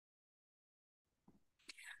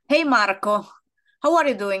Hey Marco, how are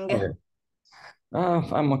you doing? Okay.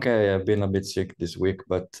 I'm okay. I've been a bit sick this week,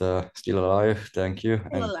 but still alive. Thank you.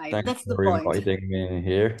 Still And alive, thanks that's the for point. inviting me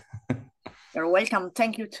here. You're welcome.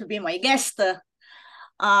 Thank you to be my guest. Um,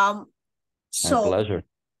 My so, pleasure.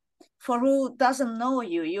 for who doesn't know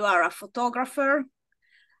you, you are a photographer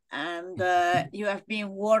and you have been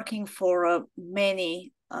working for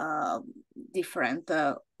many different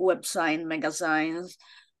website magazines.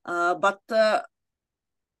 But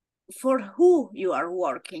for who you are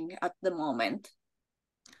working at the moment?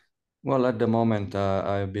 Well, at the moment,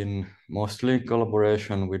 I've been mostly in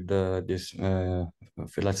collaboration with this,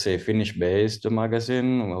 let's say, Finnish-based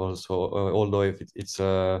magazine. Also, although if it's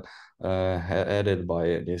headed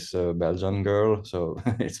by this Belgian girl, so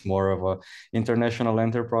it's more of a international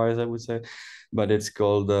enterprise, I would say. But it's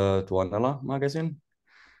called Tuonela Magazine.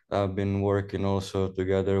 I've been working also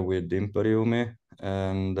together with Imperiumi,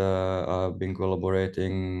 and I've been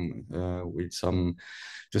collaborating with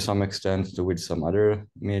to some extent, with some other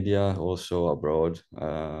media also abroad,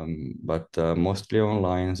 but mostly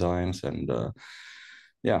online science and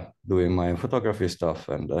yeah, doing my photography stuff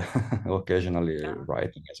and occasionally Yeah.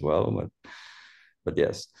 writing as well. But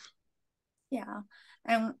yes. Yeah.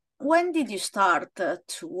 And when did you start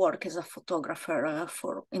to work as a photographer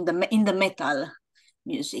for in the metal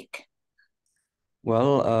music?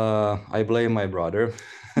 Well, I blame my brother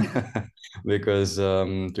because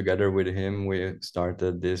together with him we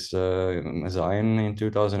started this design in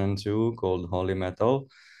 2002 called Holy Metal,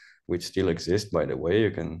 which still exists, by the way.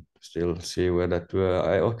 You can still see where that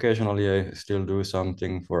I occasionally I still do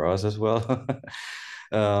something for us as well.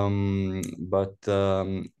 But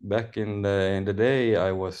back in the day,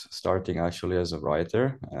 I was starting actually as a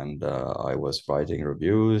writer, and I was writing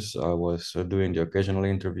reviews. I was doing the occasional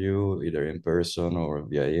interview, either in person or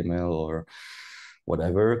via email or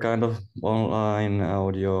whatever kind of online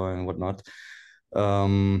audio and whatnot.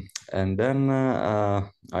 And then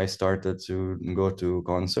I started to go to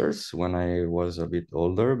concerts when I was a bit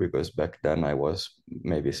older, because back then I was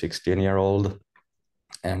maybe 16-year-old,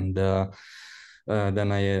 and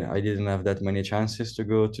then I didn't have that many chances to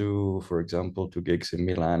go to, for example, to gigs in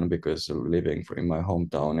Milan, because living in my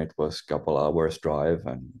hometown, it was a couple hours drive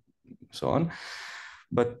and so on.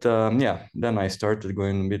 But yeah, then I started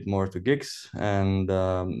going a bit more to gigs, and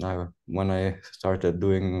when I started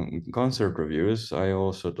doing concert reviews, I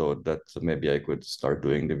also thought that maybe I could start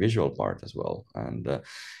doing the visual part as well. And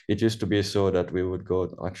it used to be so that we would go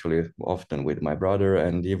actually often with my brother,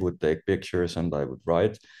 and he would take pictures and I would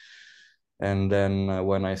write. And then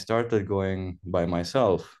when I started going by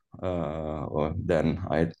myself, then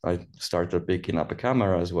I started picking up a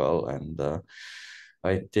camera as well. And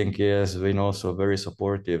I think he has been also very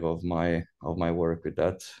supportive of my work with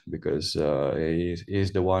that, because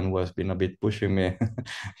he's the one who has been a bit pushing me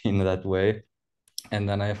in that way. And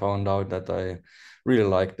then I found out that I really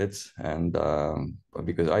liked it, and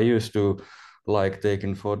because I used to like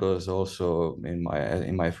taking photos also in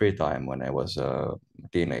my free time when I was a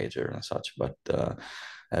teenager and such, but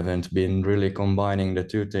haven't been really combining the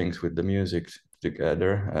two things with the music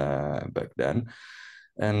together back then.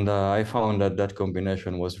 And I found that that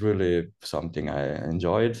combination was really something I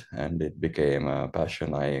enjoyed, and it became a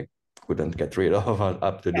passion I couldn't get rid of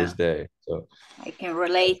up to Yeah, this day. So I can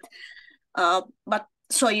relate. But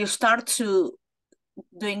so you start to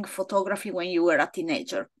doing photography when you were a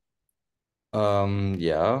teenager.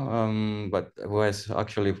 Yeah, but was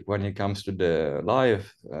actually when it comes to the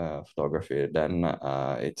live photography, then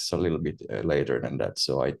it's a little bit later than that.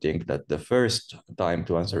 So I think that the first time,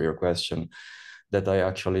 to answer your question, that I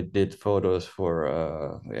actually did photos for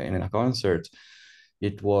in a concert,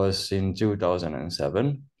 it was in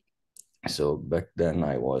 2007. So back then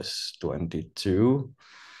I was 22.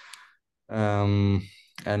 Um,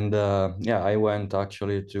 and yeah, I went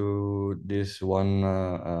actually to this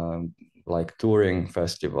one like touring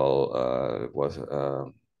festival. Was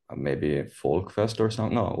maybe folk fest or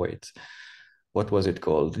something? No, wait, what was it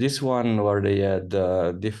called? This one where they had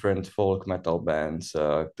different folk metal bands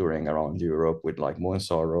touring around Europe with like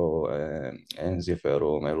Moonsorrow,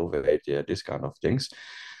 Enziferum, Eluvetia, these kind of things.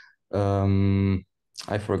 Um,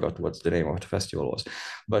 I forgot what the name of the festival was,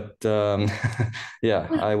 but yeah,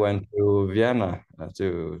 I went to Vienna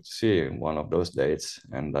to see one of those dates,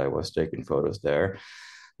 and I was taking photos there.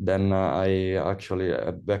 Then I actually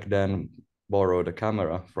back then borrowed a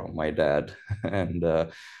camera from my dad, and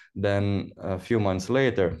then a few months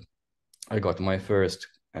later, I got my first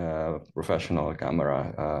professional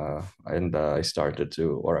camera, and I started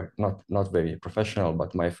to, or not very professional,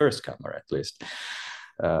 but my first camera at least.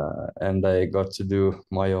 And I got to do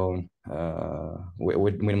my own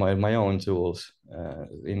with my own tools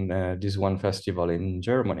in this one festival in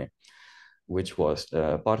Germany, which was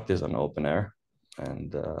the Partisan Open Air.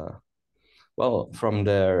 And well, from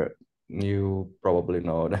there, you probably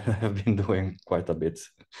know that I have been doing quite a bit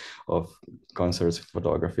of concerts,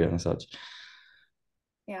 photography, and such.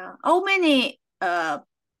 Yeah. How many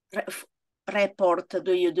report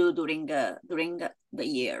do you do during the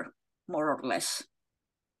year, more or less?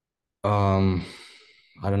 Um,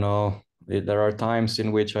 I don't know. There are times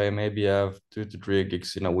in which I maybe have 2 to 3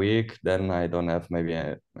 gigs in a week. Then I don't have maybe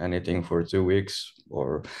anything for 2 weeks,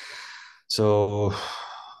 or so.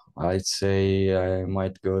 I'd say I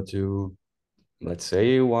might go to, let's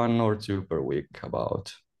say, 1 or 2 per week,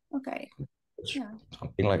 about Okay. Yeah.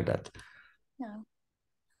 something like that. Yeah.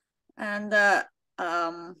 And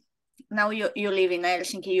now you live in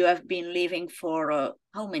Helsinki. You have been living for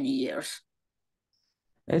how many years?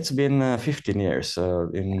 It's been 15 years.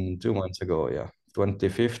 In 2 months ago, yeah,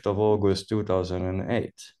 25th of August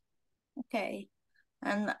 2008. Okay.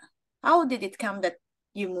 And how did it come that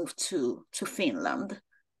you moved to Finland?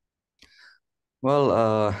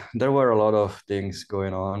 Well, there were a lot of things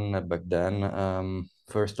going on back then.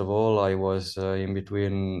 First of all, I was in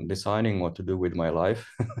between deciding what to do with my life.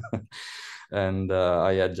 And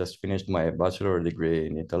I had just finished my bachelor degree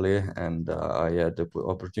in Italy, and I had the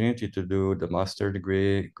opportunity to do the master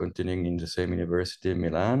degree, continuing in the same university in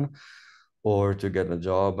Milan, or to get a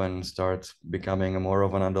job and start becoming more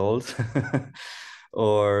of an adult,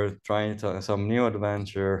 or trying some new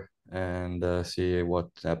adventure and see what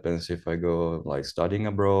happens if I go like studying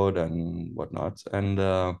abroad and whatnot. And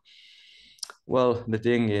well, the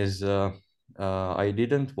thing is, I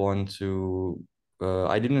didn't want to.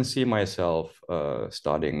 I didn't see myself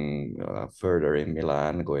studying further in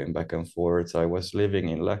Milan, going back and forth. I was living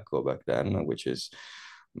in Lecco back then, which is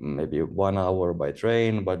maybe 1 hour by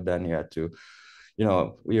train, but then you had to,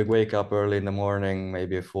 you wake up early in the morning,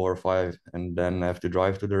 maybe 4 or 5, and then have to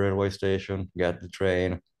drive to the railway station, get the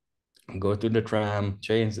train, go to the tram,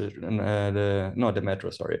 change the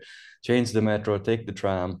metro, sorry, change the metro, take the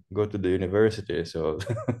tram, go to the university. So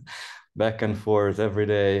back and forth every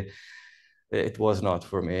day, it was not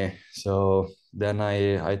for me. So then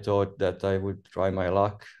I thought that I would try my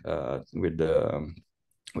luck with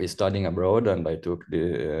studying abroad, and I took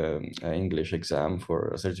the English exam for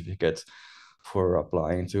a certificate for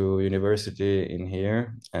applying to university in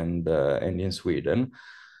here and in Sweden.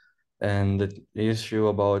 And the issue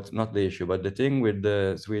about, not the issue, but the thing with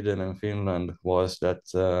Sweden and Finland was that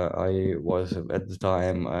I was at the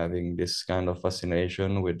time having this kind of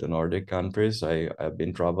fascination with the Nordic countries. I've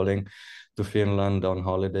been traveling to Finland on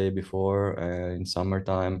holiday before in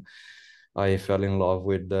summertime. I fell in love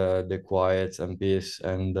with the quiet and peace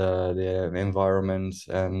and the environment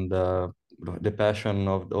and the passion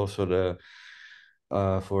of also the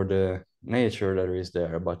for the nature that is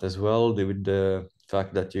there, but as well with the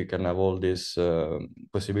fact that you can have all these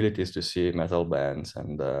possibilities to see metal bands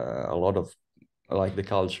and a lot of like the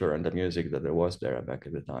culture and the music that there was there back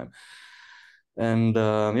at the time. And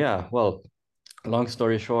yeah, well, long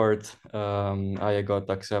story short, I got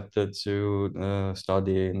accepted to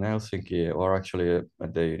study in Helsinki, or actually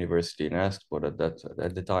at the university in Espoo.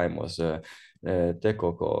 At the time was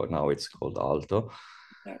Tekoko. Now it's called Aalto.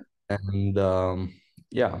 Okay. And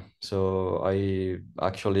yeah, so I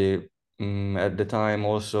actually at the time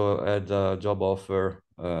also had a job offer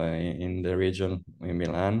in the region in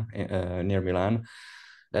Milan, near Milan.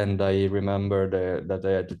 And I remember that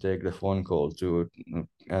I had to take the phone call to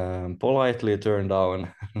politely turn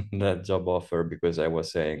down that job offer because I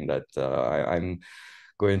was saying that I'm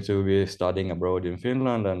going to be studying abroad in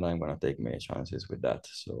Finland and I'm going to take many chances with that.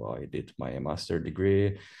 So I did my master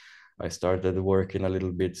degree. I started working a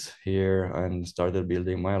little bit here and started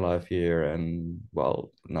building my life here. And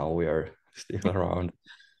well, now we are still around.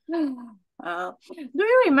 Do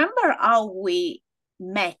you remember how we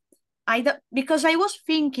met? Because I was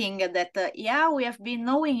thinking that yeah, we have been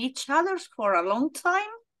knowing each other for a long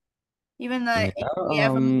time, even Yeah, if we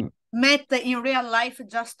haven't met in real life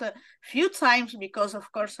just a few times, because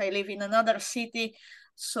of course I live in another city.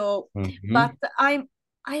 So, but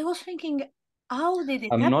I was thinking, how did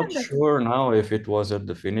it I'm not happen that? sure now if it was at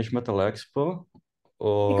the Finnish Metal Expo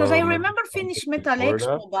Because I or maybe remember something Finnish Metal before that.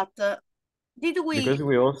 Expo, but did we? Because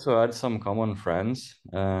we also had some common friends,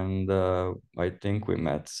 and I think we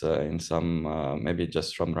met in some maybe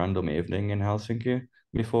just from random evening in Helsinki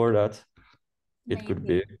before that. It could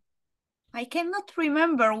Maybe be. I cannot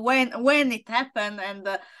remember when it happened,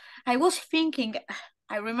 and I was thinking.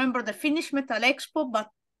 I remember the Finnish Metal Expo, but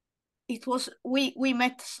it was we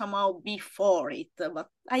met somehow before it, but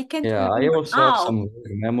I can't Yeah, I remember also have how. some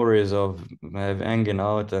memories of hanging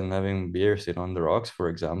out and having beers in on the rocks, for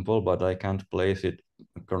example, but I can't place it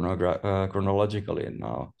chronologically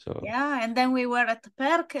now. So Yeah, and then we were at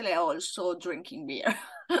Perkele also drinking beer.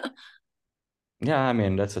 yeah, I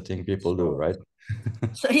mean that's a thing people do, So right?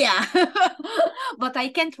 so yeah, but I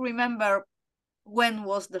can't remember when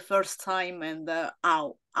was the first time and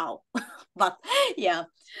how. But yeah,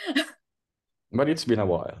 But it's been a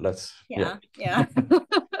while. That's yeah, yeah, yeah,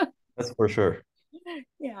 that's for sure.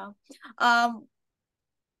 yeah. Um,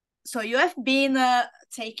 so you have been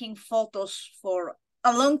taking photos for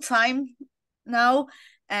a long time now,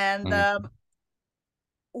 and Mm.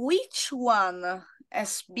 which one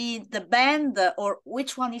has been the band, or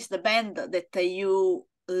which one is the band that you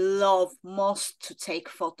love most to take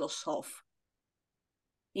photos of,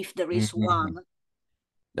 if there is Mhm. one?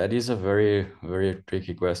 That is a very, very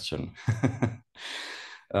tricky question.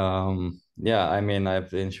 Yeah, I mean, I've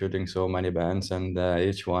been shooting so many bands, and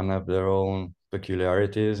each one have their own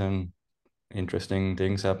peculiarities and interesting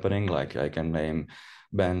things happening. Like I can name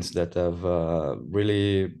bands that have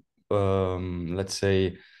really, let's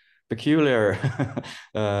say, peculiar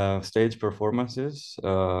stage performances,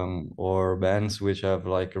 or bands which have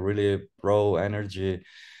like a really pro energy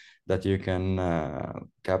that you can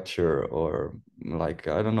capture, or like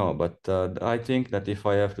I don't know. But I think that if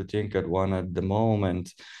I have to think at one at the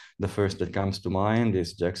moment, the first that comes to mind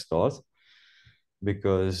is Jack's Thought,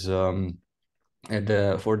 because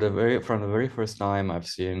for the very from the very first time I've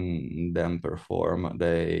seen them perform,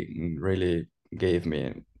 they really gave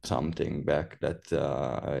me something back. That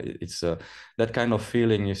it's that kind of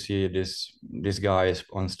feeling you see these guys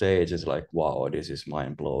on stage is like, wow, this is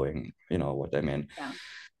mind blowing. You know what I mean? Yeah,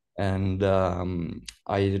 And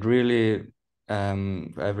I really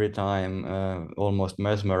every time almost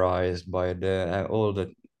mesmerized by the all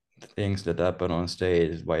the things that happen on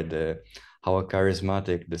stage, by the how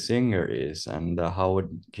charismatic the singer is, and how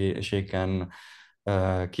she can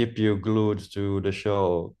keep you glued to the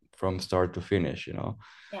show from start to finish, you know.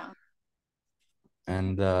 yeah,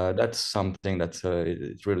 And that's something that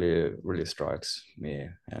it really really strikes me,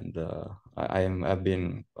 and I've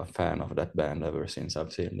been a fan of that band ever since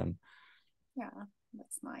I've seen them. yeah.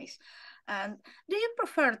 That's nice. And do you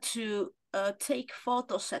prefer to take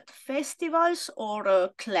photos at festivals or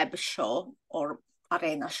a club show or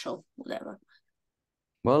arena show, whatever?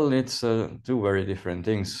 Well, it's two very different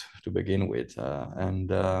things to begin with, and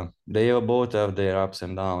they both have their ups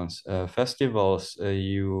and downs. Festivals,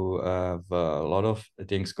 you have a lot of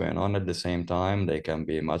things going on at the same time. They can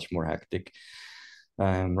be much more hectic,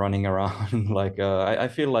 running around like I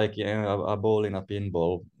feel like, yeah, a ball in a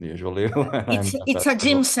pinball usually when I'm at a It's a festival.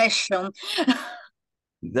 gym session.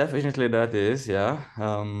 Definitely that is, yeah.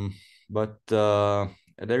 But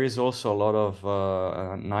there is also a lot of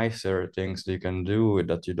nicer things you can do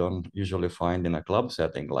that you don't usually find in a club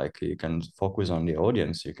setting. Like you can focus on the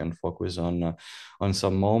audience, you can focus on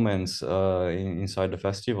some moments inside the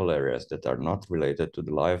festival areas that are not related to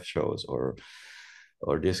the live shows, or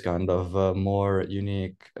this kind of more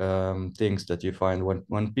unique things that you find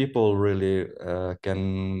when people really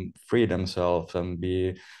can free themselves and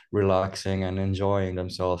be relaxing and enjoying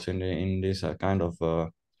themselves in this kind of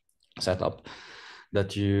setup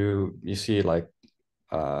that you see like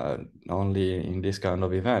uh, only in this kind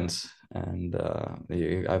of events. And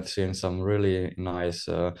I've seen some really nice.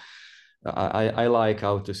 I like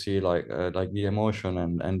how to see like the emotion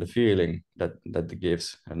and the feeling that it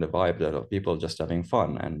gives, and the vibe that of people just having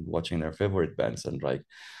fun and watching their favorite bands and like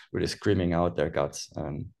really screaming out their guts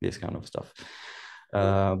and this kind of stuff.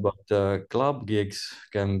 But club gigs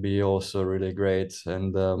can be also really great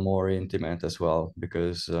and more intimate as well,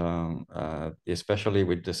 because especially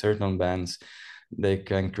with the certain bands, they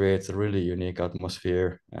can create a really unique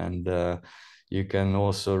atmosphere, and you can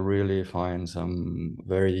also really find some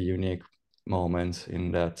very unique moments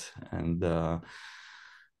in that. And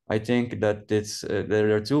I think that it's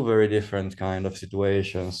there are two very different kind of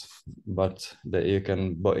situations, but that you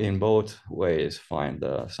can in both ways find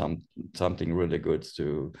something really good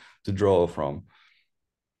to draw from.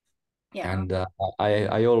 Yeah, And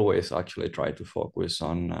I always actually try to focus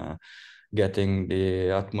on getting the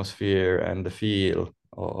atmosphere and the feel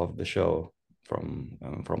of the show from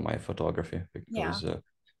my photography, yeah, because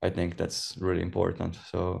I think that's really important.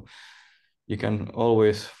 So you can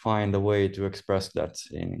always find a way to express that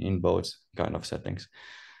in both kind of settings.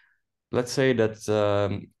 Let's say that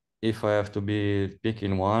if I have to be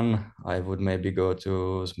picking one, I would maybe go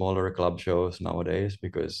to smaller club shows nowadays,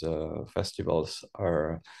 because festivals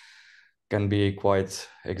are can be quite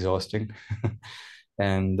exhausting.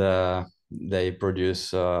 and they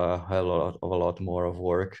produce a lot more of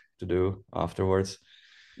work to do afterwards.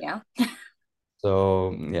 Yeah.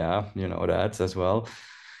 So yeah, you know that as well.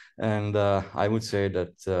 And I would say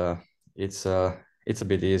that it's a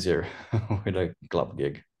bit easier with a club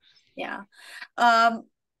gig. Yeah. Um,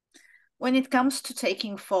 when it comes to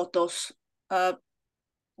taking photos, uh,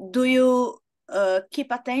 do you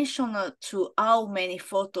keep attention to how many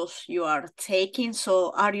photos you are taking?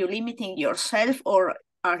 So are you limiting yourself, or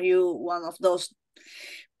are you one of those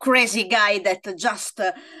crazy guy that just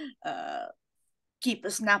uh, keep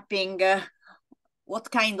snapping? What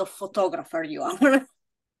kind of photographer you are?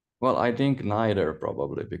 Well, I think neither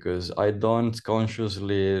probably because I don't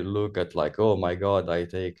consciously look at like, oh my God,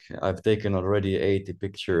 I've taken already 80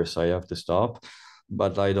 pictures, I have to stop.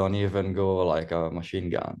 But I don't even go like a machine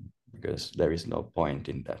gun because there is no point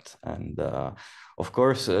in that. And of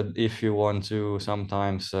course, if you want to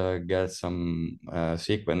sometimes get some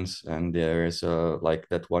sequence and there is like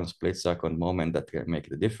that one split second moment that can make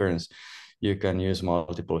the difference, you can use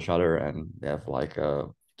multiple shutter and have like a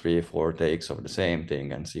 3 or 4 takes of the same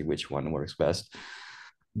thing and see which one works best.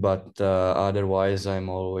 But otherwise, I'm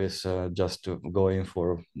always just going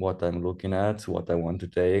for what I'm looking at, what I want to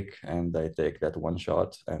take, and I take that one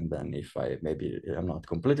shot. And then if I maybe I'm not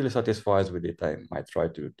completely satisfied with it, I might try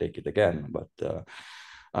to take it again. But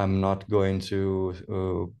I'm not going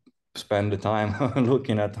to spend the time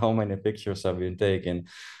looking at how many pictures have been taken,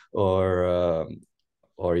 or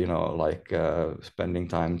like spending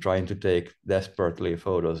time trying to take desperately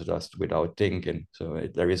photos just without thinking. So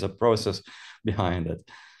there is a process behind it.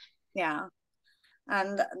 Yeah.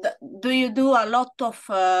 And do you do a lot of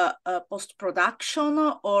post production,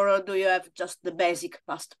 or do you have just the basic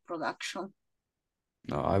post production?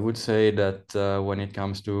 No, I would say that when it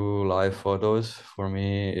comes to live photos, for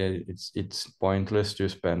me, it's pointless to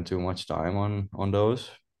spend too much time on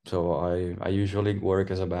those. So I usually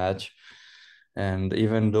work as a batch, and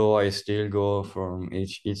even though I still go from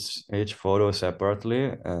each photo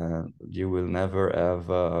separately, you will never have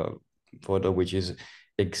a photo which is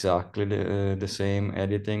exactly the same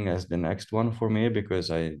editing as the next one for me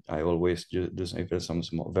because I always do even some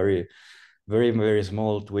small very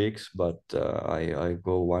small tweaks, but I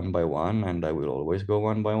go one by one, and I will always go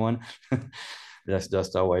one by one. That's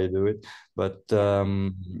just how I do it. But Yeah.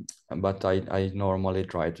 I normally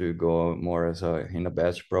try to go more as a in a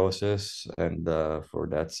batch process, and for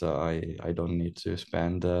that I don't need to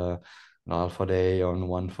spend half a day on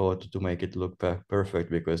one photo to make it look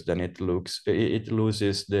perfect because then it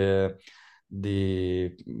loses the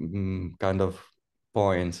kind of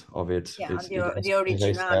point of it. Yeah, It's it the as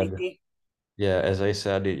I said, originality. yeah, as I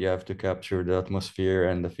said, you have to capture the atmosphere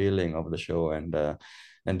and the feeling of the show,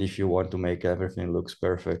 and if you want to make everything looks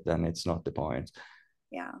perfect, then it's not the point.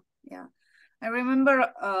 Yeah, yeah. I remember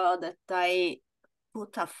that I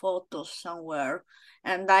put a photo somewhere,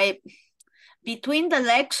 and I between the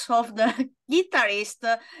legs of the guitarist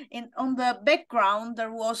in on the background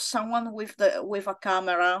there was someone with a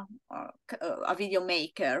camera, a video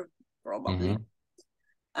maker probably, Mm-hmm.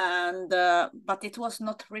 and but it was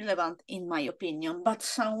not relevant in my opinion. But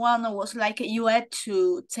someone was like, you had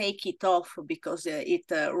to take it off because it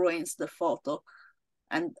ruins the photo.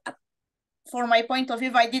 And for my point of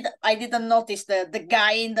view, I didn't notice the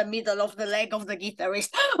guy in the middle of the leg of the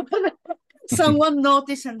guitarist. Someone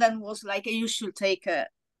noticed and then was like, you should take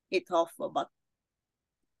it off. But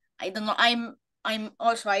I don't know. I'm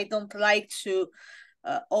also, I don't like to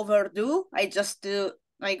overdo. I just do.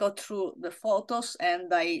 I go through the photos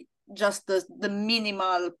and I just the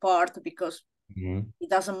minimal part because Mm-hmm. it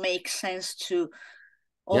doesn't make sense to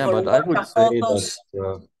Yeah, but I overwork would a say that photos.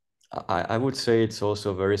 I would say it's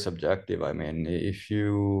also very subjective. I mean, if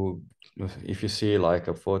you see like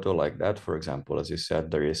a photo like that, for example, as you said,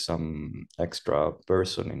 there is some extra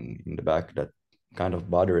person in the back that kind of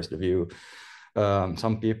bothers the view.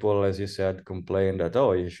 Some people, as you said, complain that,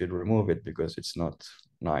 oh, you should remove it because it's not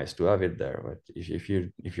nice to have it there. But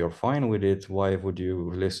if you're fine with it, why would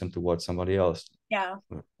you listen to what somebody else? Yeah,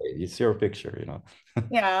 It's your picture, you know.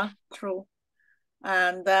 yeah, true.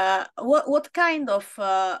 And what kind of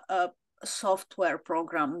software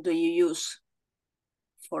program do you use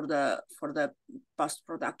for the post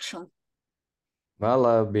production? Well,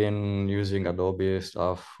 I've been using Adobe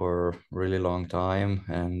stuff for a really long time,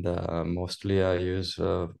 and mostly I use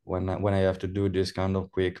when I have to do this kind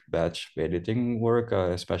of quick batch editing work,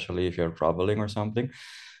 especially if you're traveling or something.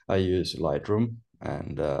 I use Lightroom,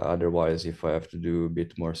 and otherwise, if I have to do a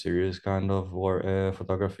bit more serious kind of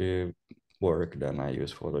photography work, then I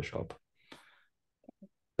use Photoshop.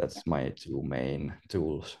 That's my two main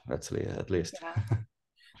tools, at least. Yeah.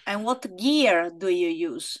 And what gear do you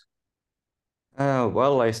use?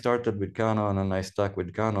 Well, I started with Canon and I stuck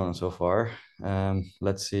with Canon so far.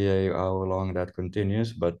 Let's see how long that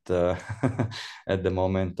continues, but at the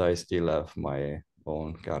moment I still have my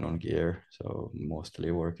own Canon gear, so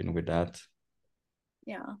mostly working with that.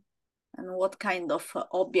 Yeah. And what kind of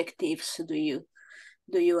objectives do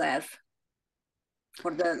you have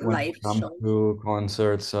for the When live it comes shows? to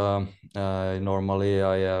concerts, normally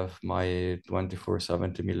I have my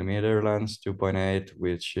 24-70 millimeter lens 2.8,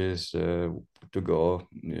 which is to go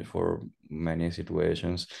for many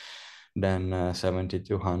situations. Then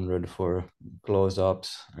 70-100 for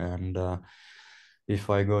close-ups, and if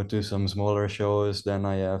I go to some smaller shows, then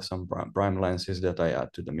I have some prime lenses that I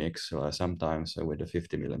add to the mix. Sometimes with a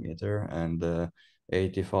 50 millimeter and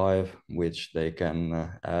 85, which they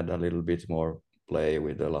can add a little bit more play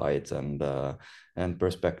with the light and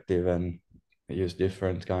perspective and use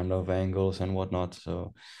different kind of angles and whatnot.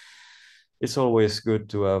 So it's always good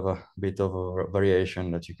to have a bit of a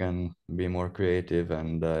variation that you can be more creative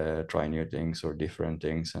and try new things or different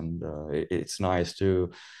things. And it's nice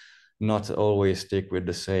to not always stick with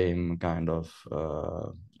the same kind of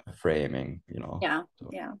framing, you know. Yeah, So.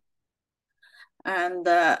 yeah. And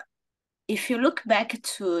if you look back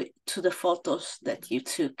to the photos that you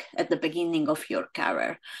took at the beginning of your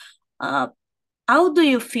career, uh, how do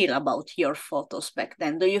you feel about your photos back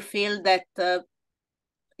then? Do you feel that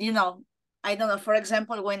you know, I don't know, for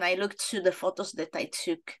example, when I looked to the photos that I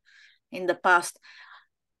took in the past,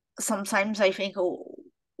 sometimes I think, oh,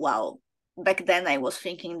 wow, back then I was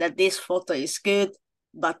thinking that this photo is good,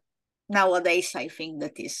 but nowadays I think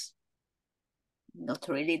that is not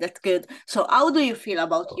really that good. So, how do you feel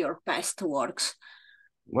about your past works?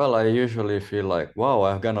 Well, I usually feel like, wow,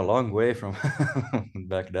 I've gone a long way from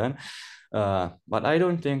back then. But I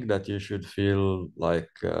don't think that you should feel like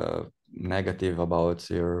negative about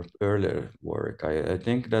your earlier work. I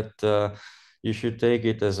think that you should take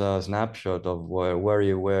it as a snapshot of where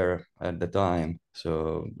you were at the time.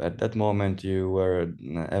 So at that moment, you were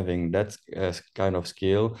having that kind of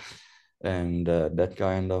skill and that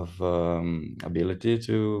kind of ability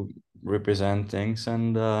to represent things.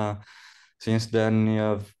 And since then, you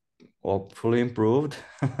have hopefully improved.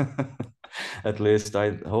 At least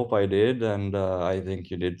I hope I did, and I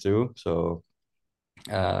think you did too. So,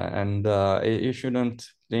 and you shouldn't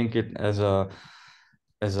think it as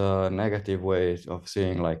a negative way of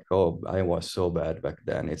saying like, oh, I was so bad back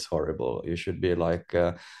then. It's horrible. You should be like,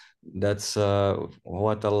 that's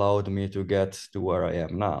what allowed me to get to where I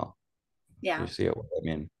am now. You Yeah, see what I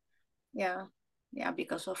mean? yeah, yeah,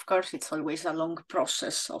 because of course it's always a long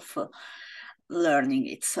process of learning.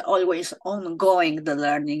 It's always ongoing, the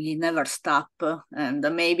learning, you never stop. And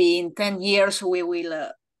maybe in 10 years we will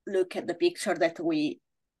look at the picture that we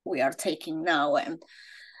are taking now, and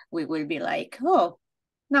we will be like, oh,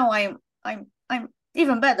 now I'm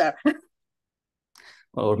even better.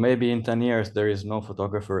 Or maybe in 10 years there is no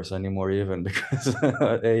photographers anymore even because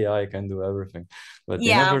AI can do everything. But you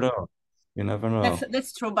Yeah, never know. You never know.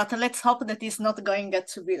 that's true, but let's hope that it's not going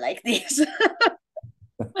to be like this. You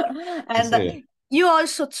And see. you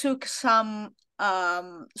also took some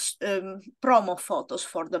promo photos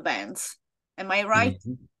for the bands. Am I right?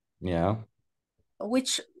 Mhm. Yeah.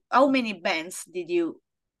 Which how many bands did you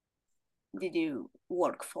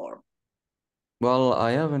work for? Well,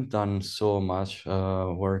 I haven't done so much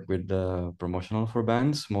work with promotional for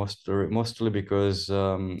bands, mostly because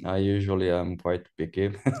I usually am quite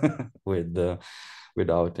picky with with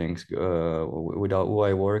how things without who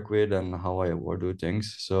I work with and how I do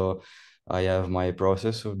things. So I have my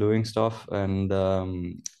process of doing stuff, and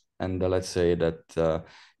let's say that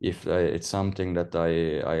if it's something that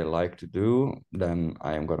I like to do, then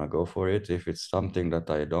I am gonna go for it. If it's something that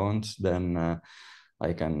I don't, then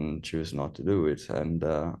I can choose not to do it. And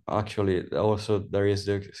actually, also there is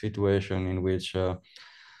the situation in which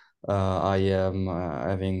I am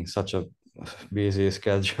having such a busy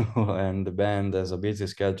schedule, and the band has a busy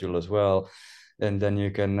schedule as well. And then you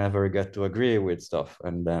can never get to agree with stuff.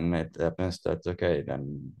 And then it happens that, okay,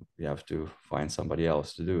 then you have to find somebody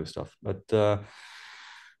else to do stuff. But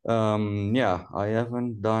yeah, I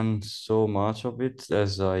haven't done so much of it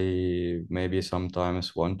as I maybe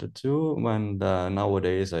sometimes wanted to. And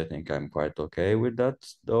nowadays, I think I'm quite okay with that,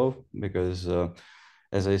 though, because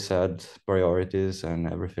as I said, priorities and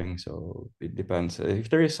everything. So it depends. If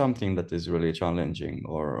there is something that is really challenging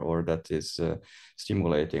or that is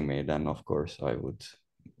stimulating me, then of course I would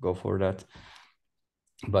go for that.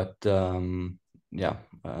 But yeah,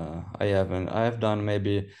 I haven't. I have done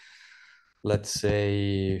maybe, let's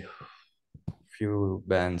say, few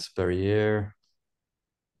bands per year.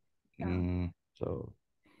 Yeah. So.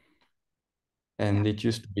 And it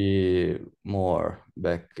used to be more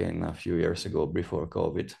back in a few years ago before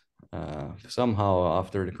COVID. Somehow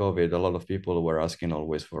after the COVID, a lot of people were asking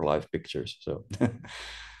always for live pictures. So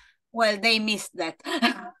Well, they missed that.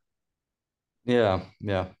 yeah.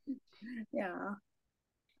 Yeah.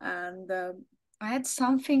 And I had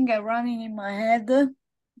something running in my head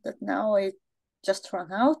that now it just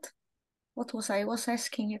ran out. What was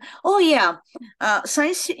asking you? Oh yeah,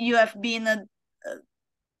 since you have been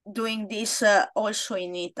doing this also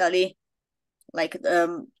in Italy, like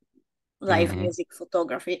live Hmm. music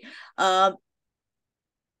photography,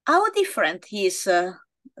 how different is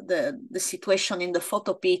the situation in the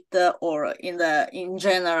photo pit or in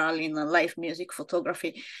general in live music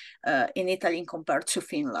photography in Italy compared to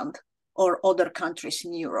Finland or other countries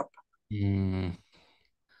in Europe? Mm.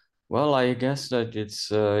 Well, I guess that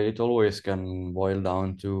it always can boil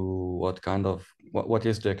down to what kind of what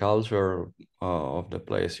is the culture of the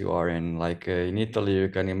place you are in. Like in Italy, you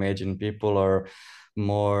can imagine people are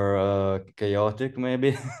more chaotic,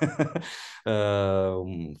 maybe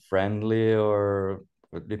friendly, or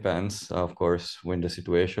it depends, of course, when the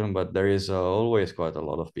situation. But there is always quite a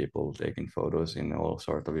lot of people taking photos in all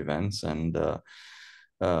sort of events, and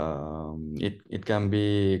it can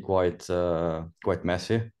be quite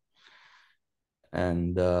messy.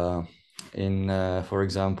 And in for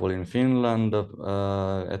example in Finland,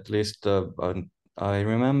 at least I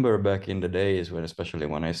remember back in the days when, especially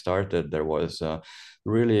when I started, there was a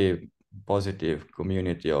really positive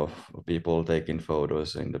community of people taking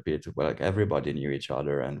photos in the pit. Like everybody knew each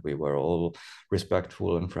other, and we were all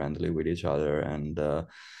respectful and friendly with each other. And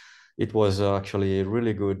it was actually a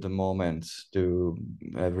really good moment to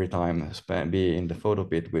every time be in the photo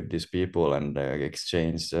pit with these people and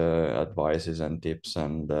exchange advices and tips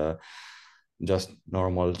and just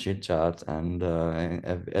normal chit chat and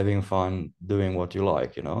having fun doing what you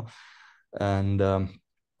like, you know. And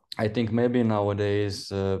I think maybe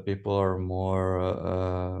nowadays people are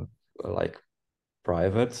more like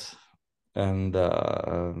private and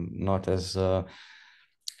not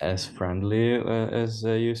as friendly as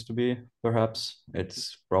they used to be. Perhaps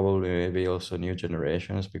it's probably maybe also new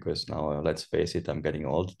generations, because now let's face it, I'm getting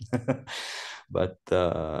old. But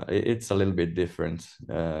it's a little bit different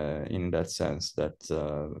in that sense that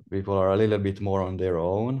people are a little bit more on their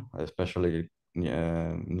own, especially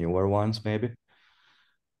newer ones maybe.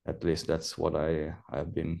 At least that's what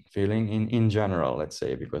I've been feeling in general, let's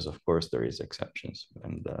say, because of course there is exceptions.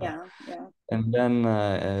 Yeah, yeah, And then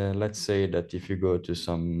let's say that if you go to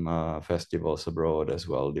some festivals abroad as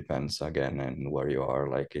well, depends again on where you are.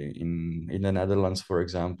 Like in the Netherlands, for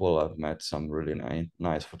example, I've met some really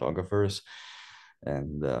nice photographers,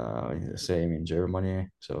 and same in Germany.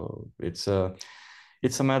 So it's a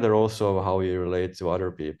matter also of how you relate to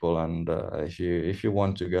other people, and if you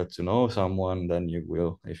want to get to know someone, then you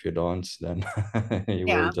will. If you don't, then you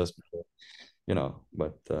will yeah, just, you know.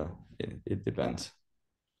 But it yeah. depends.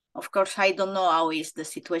 Of course, I don't know how is the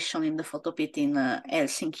situation in the photo pit in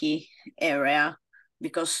Helsinki area,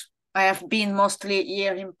 because I have been mostly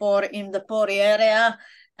here in the Pori area,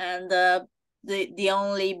 and the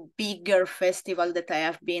only bigger festival that I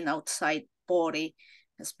have been outside Pori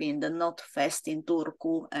has been the Not Fest in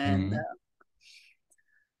Turku, and Mhm.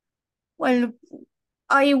 well,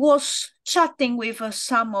 I was chatting with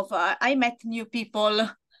some of I met new people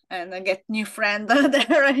and I get new friend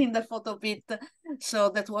there in the photo pit.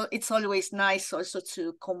 So it's always nice also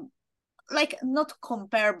to like not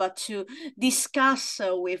compare but to discuss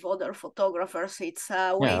with other photographers. It's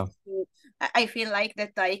a way Yeah. to I feel like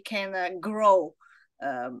that I can grow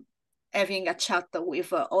um, having a chat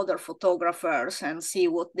with other photographers and see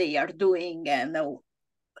what they are doing and Yeah,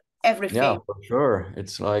 everything. for sure.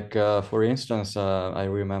 It's like, for instance, I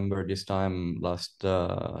remember this time last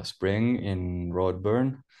spring in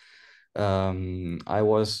Roadburn. I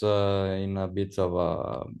was in a bit of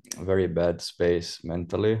a very bad space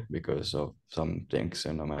mentally because of some things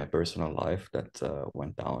in my personal life that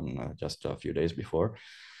went down just a few days before.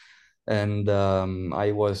 And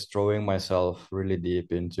I was throwing myself really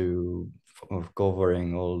deep into of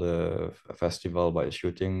covering all the festival by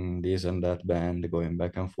shooting this and that band, going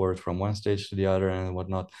back and forth from one stage to the other and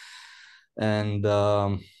whatnot. And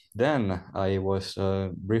then I was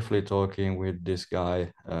briefly talking with this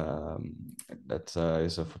guy that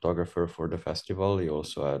is a photographer for the festival. He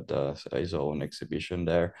also had his own exhibition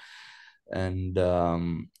there, and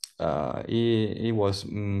he was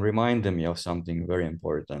reminding me of something very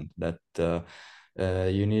important, that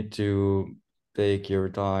you need to take your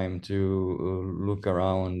time to look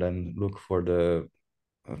around and look for the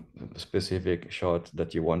specific shot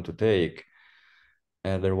that you want to take,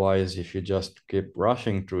 Otherwise, if you just keep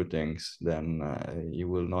rushing through things, then you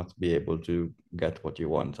will not be able to get what you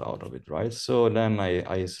want out of it, right? So then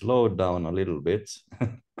I slowed down a little bit.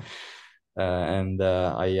 And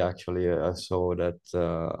I actually saw that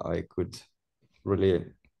I could really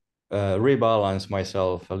rebalance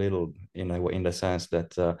myself a little in the sense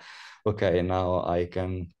that okay, now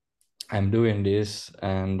I'm doing this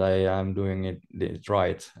and I am doing it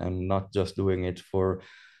right and not just doing it for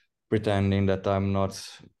pretending that I'm not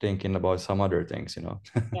thinking about some other things, you know.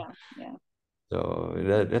 Yeah, yeah, So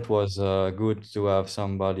that was good to have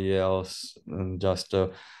somebody else just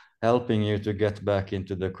helping you to get back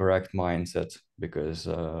into the correct mindset, because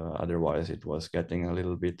otherwise it was getting a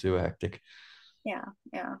little bit too hectic. yeah,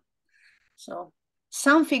 yeah. So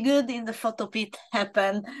something good in the photo pit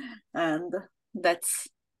happened, and that's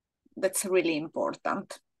that's really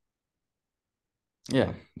important.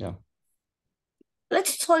 Yeah, yeah.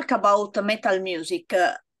 Let's talk about metal music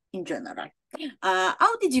in general.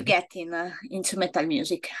 How did you get into metal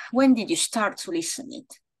music? When did you start to listen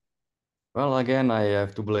it? Well, again, I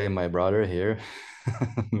have to blame my brother here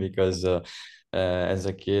because as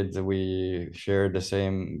a kid we shared the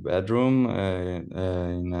same bedroom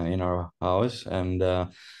in our house, and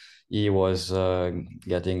he was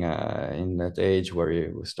getting in that age where he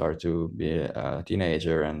would start to be a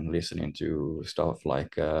teenager and listening to stuff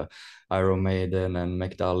like Iron Maiden and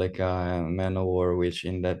Metallica and Manowar, which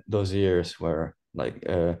in those years were like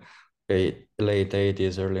late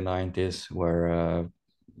 80s, early 90s, were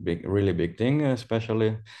really big thing,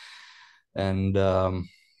 especially. And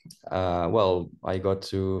well, I got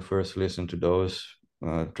to first listen to those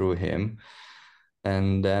through him,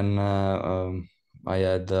 and then I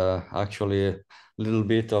had actually a little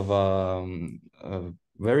bit of a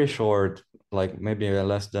very short, like maybe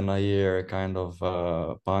less than a year, kind of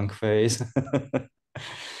punk phase.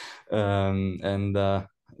 And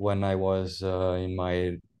when I was in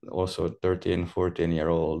my also 13, 14-year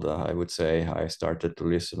old, I would say I started to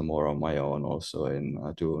listen more on my own also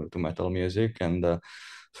in to metal music. And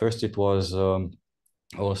first it was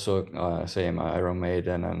also same Iron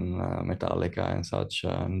Maiden and Metallica and such.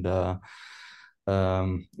 And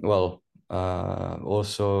well,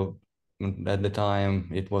 also at the time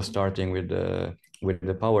it was starting with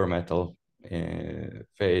the power metal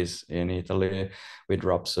phase in Italy with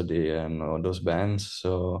Rhapsody and all those bands.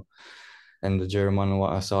 So, and the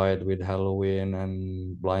German side with Halloween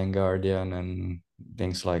and Blind Guardian and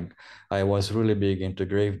things like. I was really big into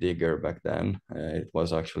Gravedigger back then. It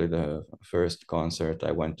was actually the first concert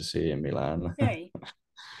I went to see in Milan. Okay.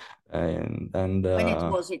 And When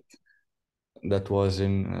it was it? that was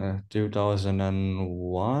in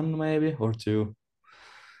 2001 maybe or two.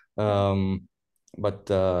 Okay. But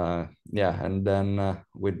yeah, and then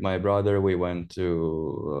with my brother we went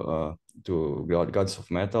to Gods of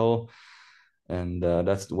Metal, and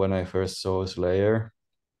that's when I first saw Slayer,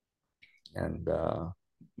 and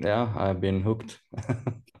yeah, I've been hooked.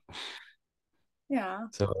 Yeah.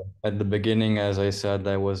 So at the beginning, as I said,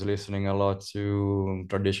 I was listening a lot to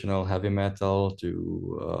traditional heavy metal,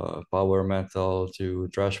 to power metal, to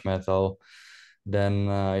thrash metal. Then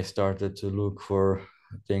I started to look for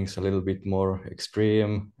things a little bit more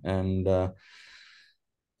extreme, and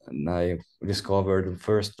I discovered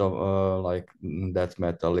first of like death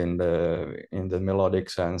metal in the melodic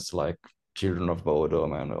sense, like Children of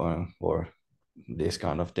Bodom and or these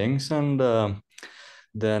kind of things. And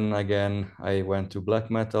then again, I went to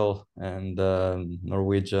black metal and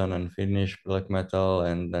Norwegian and Finnish black metal,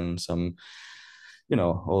 and then some, you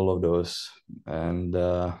know, all of those. And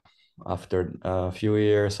after a few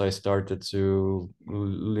years, I started to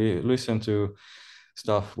listen to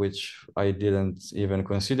stuff which I didn't even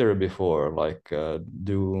consider before, like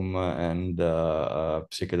doom and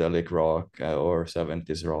psychedelic rock or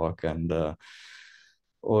 70s rock and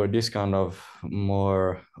or this kind of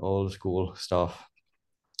more old school stuff.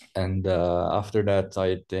 And after that,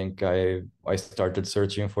 I think I started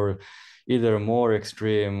searching for either more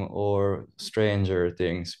extreme or stranger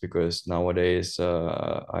things, because nowadays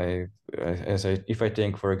as I if I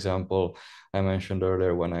think, for example, I mentioned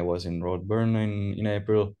earlier when I was in Roadburn in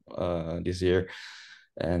April this year,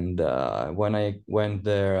 and when I went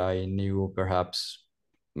there, I knew perhaps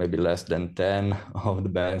maybe less than 10 of the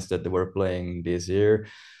bands that they were playing this year,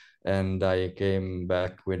 and I came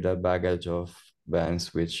back with a baggage of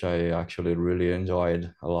bands which I actually really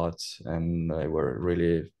enjoyed a lot, and they were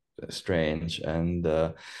really strange and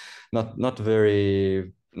not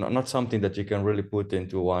very not something that you can really put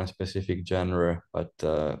into one specific genre, but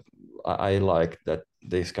I like that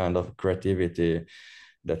this kind of creativity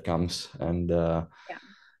that comes. And Yeah.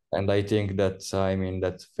 And I think that I'm in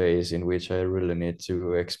that phase in which I really need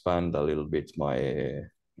to expand a little bit my,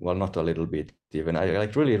 well, not a little bit even, I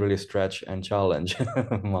like really, really stretch and challenge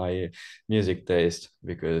my music taste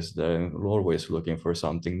because I'm always looking for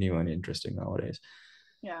something new and interesting nowadays.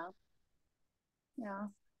 Yeah, yeah.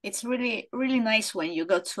 It's really, really nice when you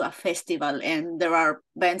go to a festival and there are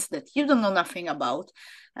bands that you don't know nothing about,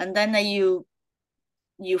 and then you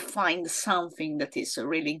find something that is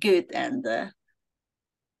really good, and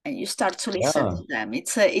you start to listen Yeah. to them.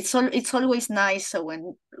 It's always nice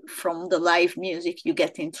when from the live music you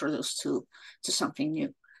get introduced to something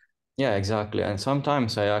new. Yeah, exactly. And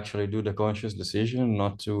sometimes I actually do the conscious decision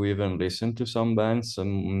not to even listen to some bands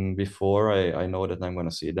before I know that I'm going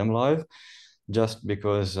to see them live, just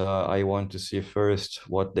because I want to see first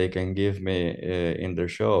what they can give me in their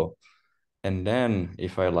show. And then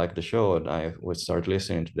if I like the show, I would start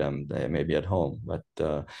listening to them maybe at home. But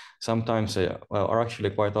sometimes, well, or actually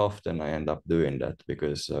quite often, I end up doing that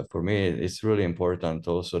because for me, it's really important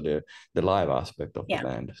also the live aspect of the Yeah,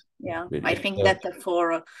 band. yeah. It, I it, think that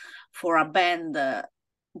for a band,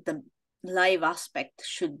 the live aspect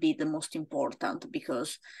should be the most important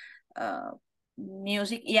because uh,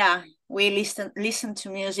 music. Yeah, we listen to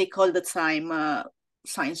music all the time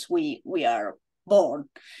since we are born.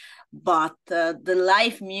 But the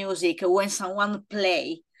live music, when someone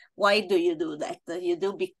play, why do you do that? You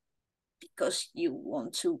do because you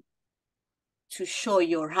want to show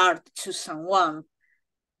your heart to someone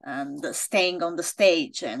and staying on the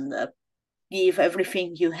stage and give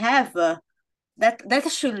everything you have.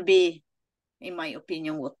 That should be, in my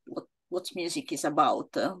opinion, what music is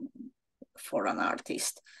about for an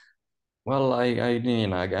artist. well, I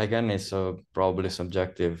mean, again, it's probably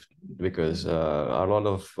subjective because a lot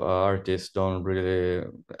of artists don't really.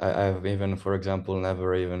 I've even, for example,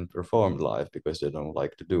 never even performed live because they don't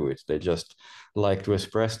like to do it. They just like to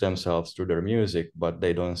express themselves through their music, but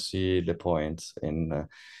they don't see the point in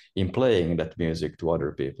playing that music to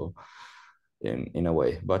other people in a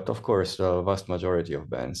way. But of course, the vast majority of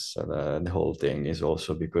bands, the whole thing is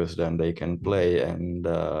also because then they can play and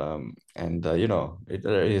you know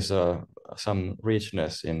there is some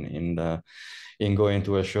richness in going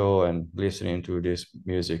to a show and listening to this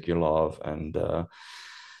music you love and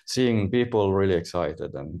seeing people really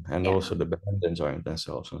excited and Yeah, also the band enjoying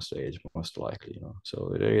themselves on stage most likely, you know.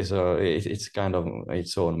 So there is it's kind of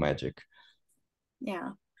its own magic.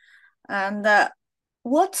 yeah. And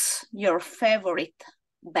what's your favorite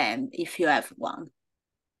band if you have one?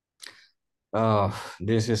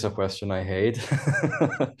 This is a question I hate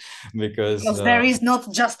because Because there is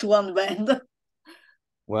not just one band.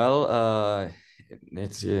 well,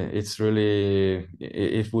 it's really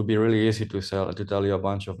it would be really easy to tell you a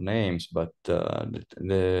bunch of names, but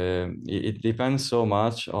it depends so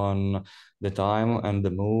much on the time and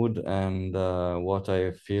the mood and what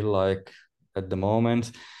I feel like at the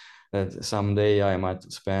moment. That someday I might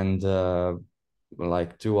spend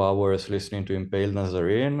like 2 hours listening to Impaled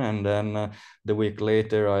Nazarene, and then the week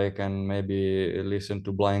later I can maybe listen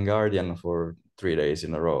to Blind Guardian for 3 days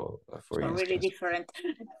in a row, for So really instance. different.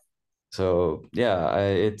 So yeah,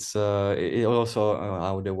 it's it also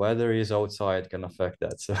how the weather is outside can affect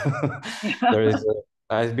that. So Yeah, there is.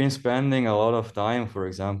 I've been spending a lot of time, for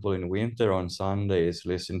example, in winter on Sundays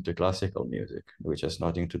listening to classical music, which has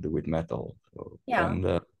nothing to do with metal. So, yeah,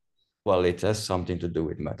 and well, it has something to do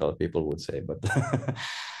with metal, people would say, but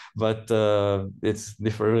but it's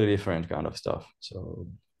different, really different kind of stuff. So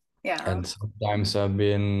yeah, and sometimes I've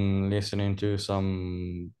been listening to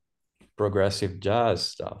some progressive jazz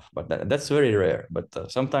stuff, but that's very rare.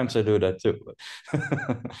 But sometimes I do that too.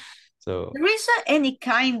 So there is any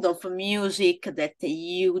kind of music that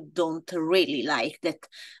you don't really like that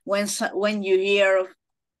when you hear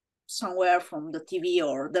somewhere from the TV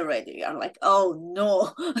or the radio, you're like, oh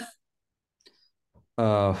no.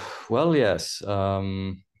 uh, well, yes,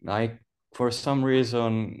 I for some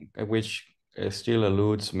reason which still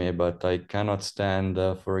eludes me, but I cannot stand,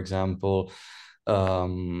 for example,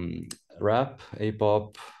 um, rap, hip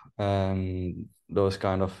hop, and those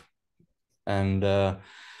kind of and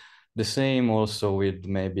the same also with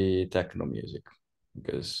maybe techno music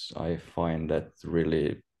because I find that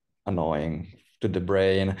really annoying to the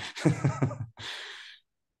brain.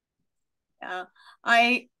 Yeah,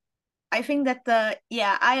 I I think that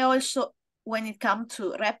yeah, I also when it comes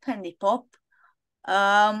to rap and hip hop,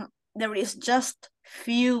 there is just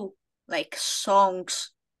few like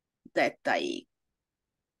songs that I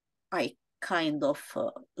kind of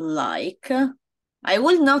like. I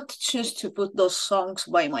will not choose to put those songs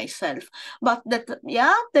by myself, but that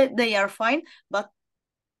yeah, they are fine. But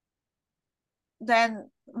then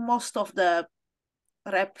most of the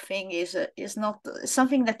rap thing is not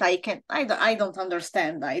something that I don't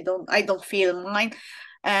understand. I don't feel mine,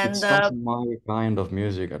 and It's not my kind of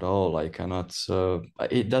music at all. I cannot,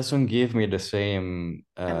 it doesn't give me the same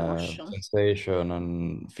emotion. sensation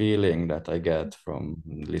and feeling that I get from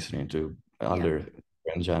listening to Yeah, other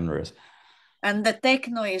different genres. and the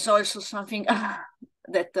techno is also something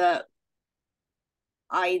that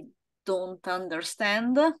I don't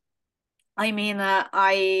understand. I mean,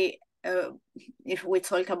 if we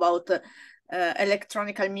talk about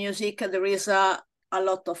electronical music, there is a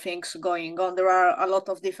lot of things going on. There are a lot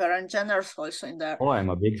of different genres also in there. Oh, I'm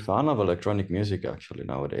a big fan of electronic music actually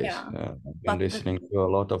nowadays. Yeah, I've been but listening to a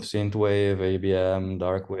lot of synthwave, ABM,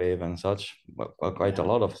 dark wave, and such, quite a yeah.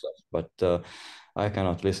 lot of stuff, but I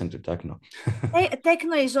cannot listen to techno.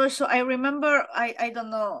 Techno is also. I remember. I don't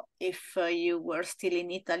know if you were still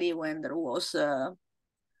in Italy when there was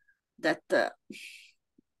that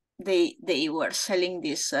they were selling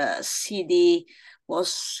this CD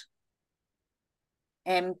was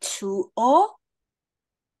M2O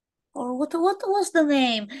or what was the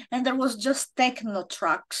name, and there was just techno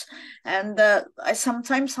tracks, and I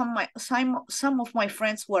sometimes some of my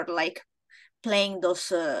friends were like playing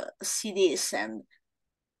those CDs, and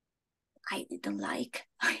I didn't like.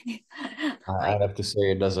 I I have to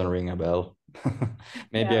say it doesn't ring a bell.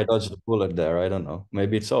 Maybe I Yeah, dodged the bullet there. I don't know.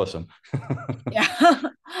 Maybe it's awesome. yeah.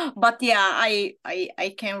 But yeah,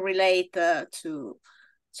 I can relate to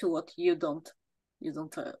what you don't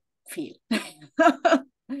feel.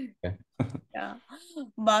 Okay. Yeah,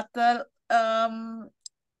 but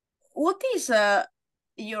what is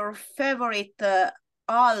your favorite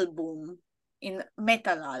album in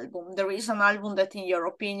metal album? There is an album that, in your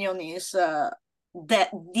opinion, is the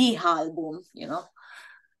album. You know.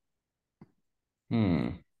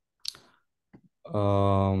 Hmm.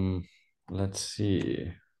 Um, let's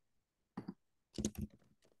see.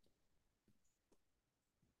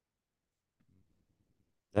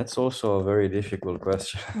 That's also a very difficult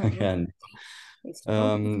question Mm-hmm. again. It's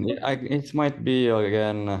true. It might be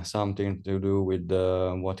again something to do with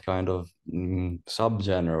what kind of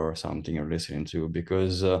subgenre or something you're listening to.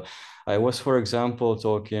 Because I was, for example,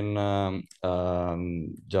 talking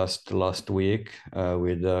just last week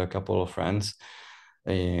with a couple of friends.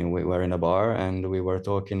 We were in a bar and we were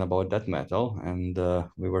talking about death metal, and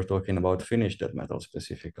we were talking about Finnish death metal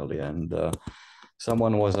specifically. And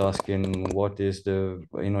someone was asking what is the,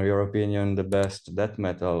 in your opinion, the best death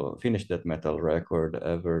metal, Finnish death metal record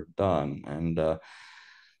ever done. And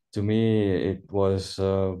to me it was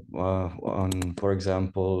on, for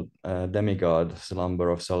example, Demigod Slumber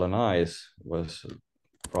of Sullen Eyes was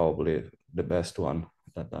probably the best one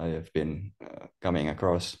that I have been coming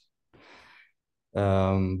across.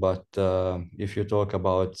 But if you talk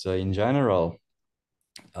about in general,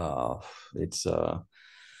 uh, it's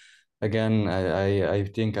again, I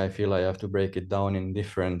think I feel I have to break it down in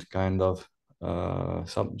different kind of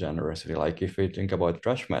subgenres. Like if we think about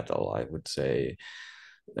thrash metal, I would say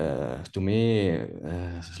to me,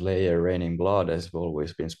 Slayer, Raining Blood has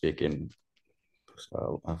always been speaking.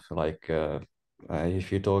 So I feel like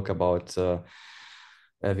if you talk about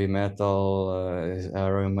heavy metal,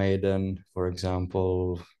 Iron Maiden, for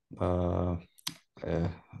example, uh, uh,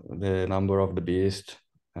 the Number of the Beast,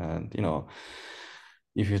 and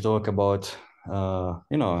if you talk about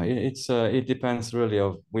it depends really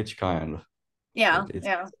of which kind. Yeah, It's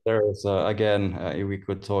yeah, there's again we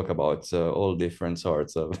could talk about all different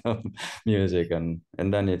sorts of music, and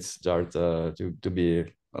then it's start to be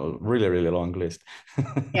a really really long list.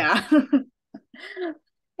 yeah.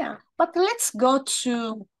 Yeah, but let's go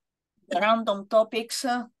to the random topics.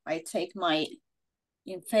 I take my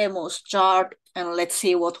infamous chart and let's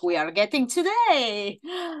see what we are getting today.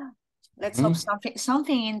 Let's hope Hmm.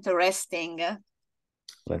 something interesting.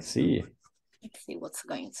 Let's see. Let's see what's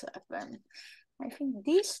going to happen. I think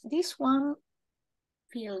this one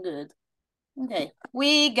feel good. Okay,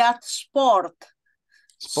 we got sport.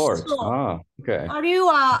 Sport. So, Okay. are you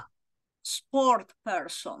a sport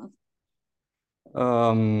person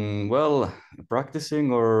Well,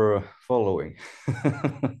 practicing or following?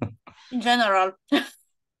 in general?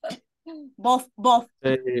 Both.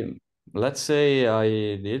 Say, let's say I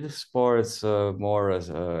did sports more as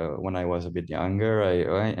when I was a bit younger.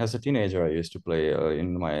 As a teenager, I used to play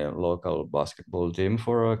in my local basketball team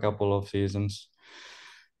for a couple of seasons.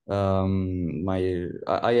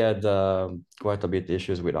 I had quite a bit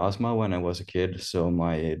issues with asthma when I was a kid, so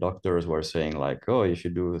my doctors were saying like, oh, if you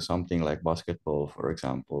do something like basketball, for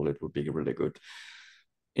example, it would be really good.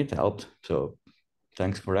 It helped, so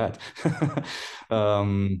thanks for that.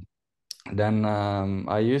 um, then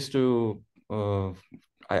I used to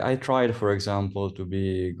I tried, for example, to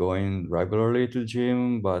be going regularly to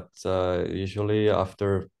gym, but usually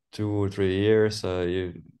after 2 or 3 years,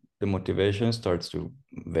 the motivation starts to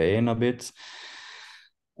wane a bit,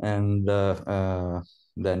 and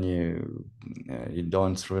then you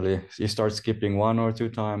don't really, you start skipping 1 or 2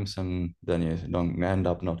 times, and then you don't end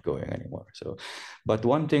up not going anymore. So, but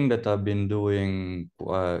one thing that I've been doing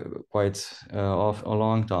quite of a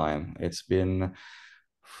long time, it's been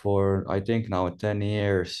for I think now 10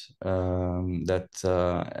 years, that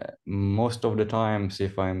most of the times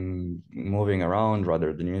if I'm moving around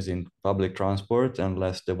rather than using public transport,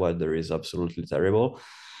 unless the weather is absolutely terrible,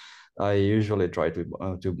 I usually try to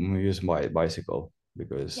use my bicycle,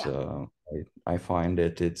 because Yeah. I find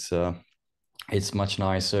it's much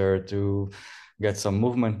nicer to get some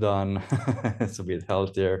movement done. It's a bit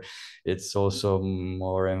healthier. It's also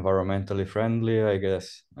more environmentally friendly, I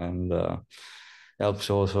guess, and helps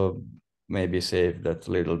also maybe save that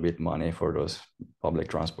little bit money for those public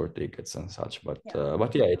transport tickets and such. Yeah.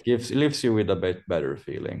 But yeah, it leaves you with a bit better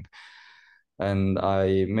feeling. And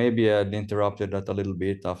I maybe had interrupted that a little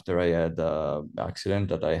bit after I had accident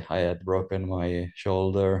that I had broken my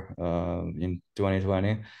shoulder in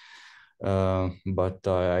 2020. But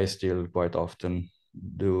I still quite often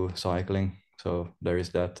do cycling, so there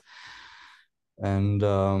is that. And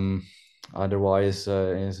otherwise,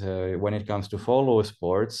 when it comes to follow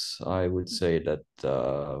sports, I would say that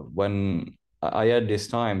when I had this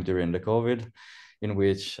time during the COVID, in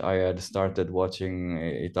which I had started watching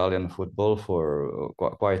Italian football for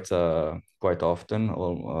quite often,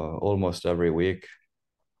 almost every week.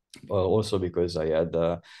 Also because I had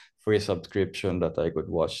a free subscription that I could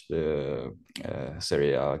watch the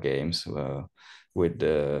Serie A games with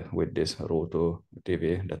this Ruutu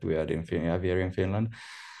TV that we had have here in Finland.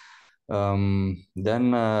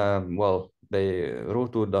 Then, well,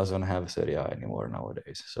 Ruutu doesn't have Serie A anymore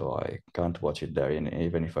nowadays, so I can't watch it there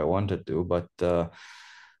even if I wanted to. But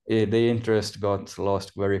the interest got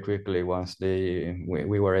lost very quickly once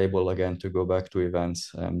we were able again to go back to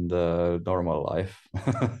events and normal life.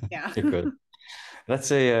 Yeah. Because let's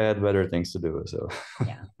say I had better things to do. So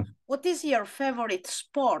Yeah. What is your favorite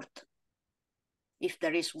sport, if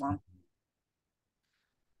there is one?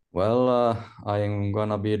 well, I'm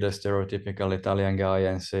gonna be the stereotypical Italian guy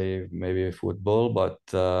and say maybe football, but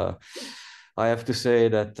I have to say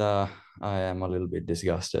that I am a little bit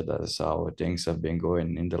disgusted as how things have been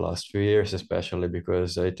going in the last few years, especially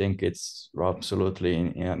because I think it's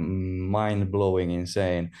absolutely mind-blowing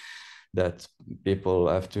insane that people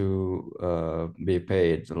have to be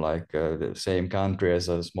paid like the same country as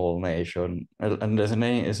a small nation, and there's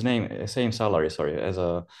same salary, sorry, as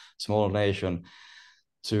a small nation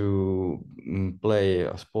to play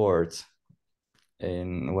a sport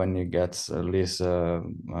in when you get this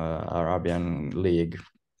Arabian league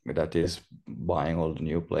that is buying all the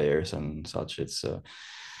new players and such.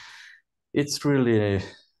 It's really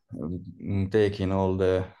taking all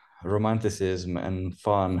the romanticism and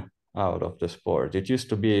fun out of the sport. It used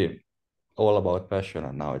to be all about passion,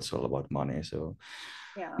 and now it's all about money. So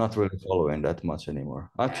Yeah. not really following that much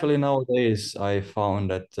anymore. Yeah. Actually, nowadays I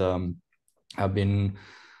found that I've been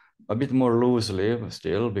a bit more loosely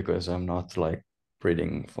still, because I'm not like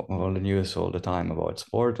reading all the news all the time about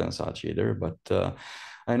sport and such either. But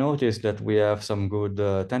I noticed that we have some good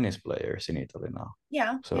tennis players in Italy now.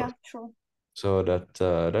 Yeah. So Yeah. True.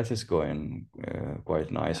 that is going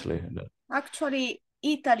quite Yeah. nicely. Actually,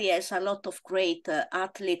 Italy has a lot of great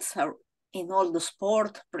athletes in all the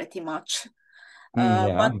sport, pretty much.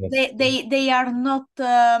 Yeah, But they are not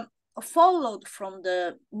followed from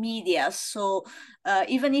the media. So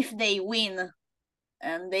even if they win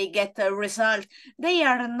and they get a result, they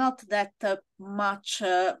are not that much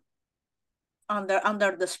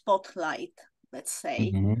under the spotlight, let's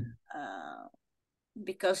say, Mhm. uh,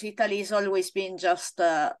 because Italy has always been just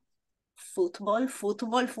football,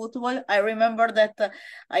 football, football. I remember that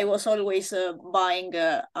I was always buying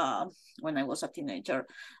when I was a teenager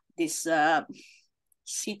this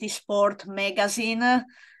city sport magazine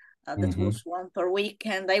that Mhm. was one per week,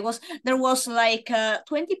 and there was like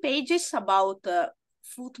 20 pages about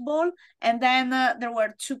football, and then there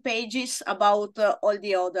were 2 pages about all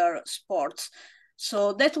the other sports.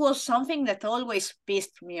 So that was something that always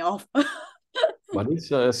pissed me off. But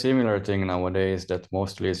it's a similar thing nowadays that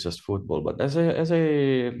mostly it's just football. But as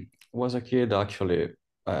I was a kid, actually,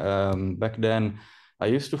 back then I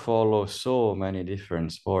used to follow so many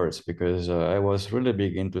different sports because I was really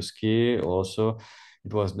big into ski. Also,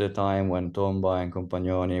 it was the time when Tomba and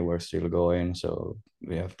Compagnoni were still going, so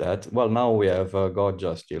we have that. Well, now we have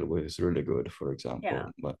Goggia still, which is really good, for Yeah.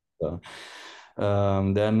 example. But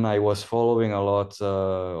Then I was following a lot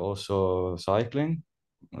also cycling,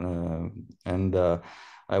 and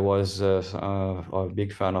I was a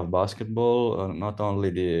big fan of basketball, not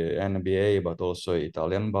only the NBA but also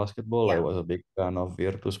Italian basketball. I Yeah. was a big fan of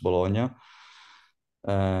Virtus Bologna,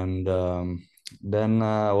 and then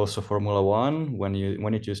also Formula One when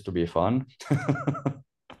it used to be fun.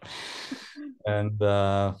 And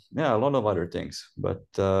yeah, a lot of other things. But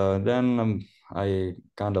then I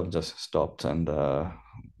kind of just stopped, and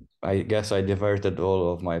I guess I diverted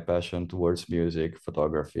all of my passion towards music,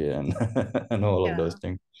 photography, and and all of those Yeah.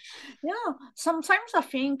 things. Yeah, sometimes I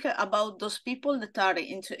think about those people that are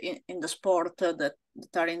in the sport, that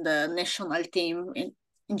are in the national team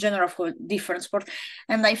in general for different sport,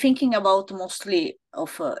 and I'm thinking about mostly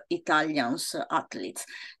of Italians athletes,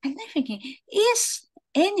 and I'm thinking, is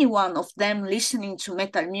any one of them listening to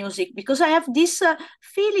metal music? Because I have this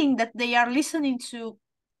feeling that they are listening to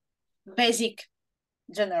basic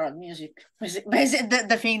general music, basic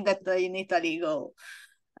the thing that in Italy go,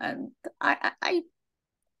 and I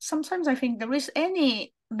sometimes I think there is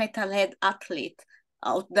any metalhead athlete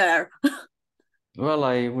out there. Well,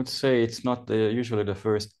 I would say it's not usually the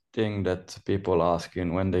first thing that people ask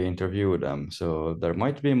in when they interview them. So there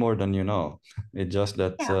might be more than you know. It's just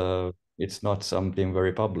that Yeah, it's not something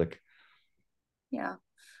very public. yeah.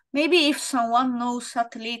 Maybe if someone knows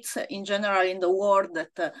athletes in general in the world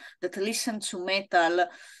that listen to metal,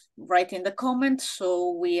 write in the comments.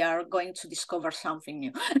 So we are going to discover something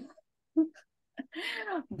new.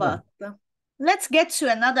 Yeah. But let's get to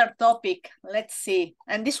another topic. Let's see.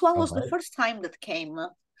 And this one All was the right. first time that came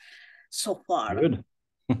so far. Good.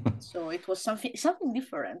 So it was something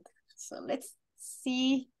different. So let's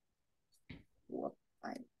see what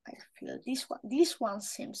I, I feel. This one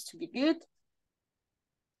seems to be good.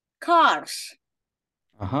 Cars.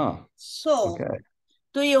 Uh-huh. So, Okay.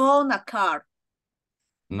 do you own a car?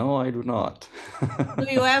 No, I do not. Do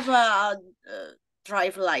you have a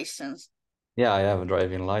drive license? Yeah, I have a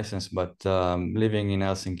driving license, but living in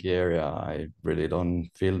Helsinki area, I really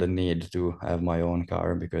don't feel the need to have my own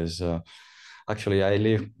car because actually I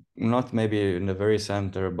live not maybe in the very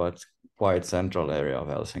center, but quite central area of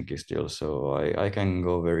Helsinki still. So I can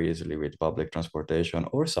go very easily with public transportation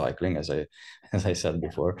or cycling, as I as I said Yeah.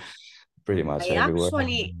 before, pretty much I everywhere.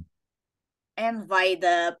 actually envy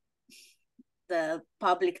the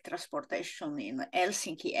public transportation in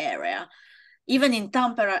Helsinki area, even in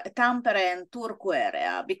Tampere and Turku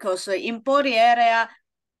area, because in Pori area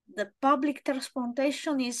the public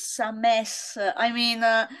transportation is a mess. I mean,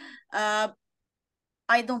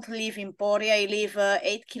 I don't live in Pori. I live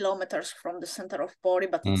 8 kilometers from the center of Pori,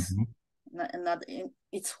 but it's Mhm. not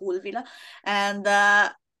it's Hulvila. And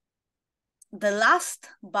the last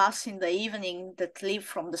bus in the evening that leave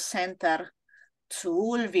from the center to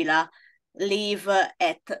Ulvila leave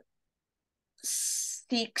at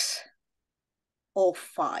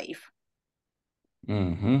 6:05.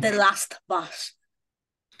 Mhm. The last bus.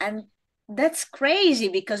 And that's crazy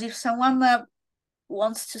because if someone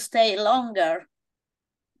wants to stay longer,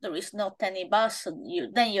 there is not any bus.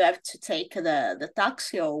 Then you have to take the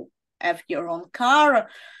taxi or have your own car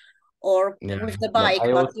or Yeah, with the but bike.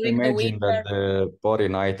 I But also during the imagine that winter, the body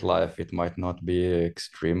nightlife it might not be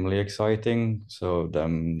extremely exciting. So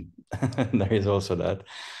then there is also that.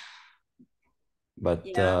 But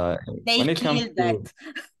yeah, they when it comes killed that. to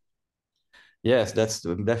yes, that's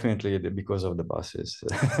definitely because of the buses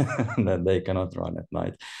that they cannot run at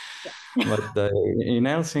night. Yeah, But in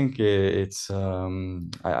Helsinki, it's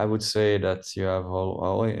I would say that you have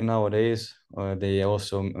nowadays they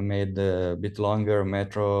also made a bit longer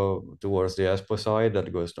metro towards the Espoo side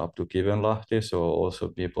that goes up to Kivenlahti. So also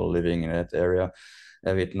people living in that area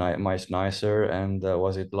have it much nicer. And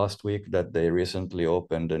was it last week that they recently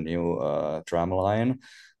opened a new tram line,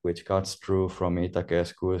 which cuts through from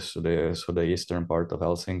Itäkeskus, so the eastern part of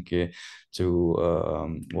Helsinki, to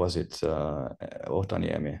was it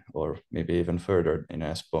Otaniemi or maybe even further in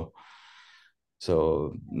Espoo.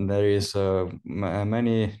 So there is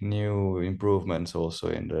many new improvements also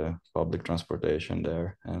in the public transportation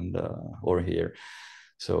there and or here.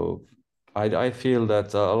 So I feel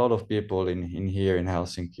that a lot of people in here in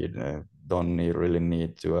Helsinki don't really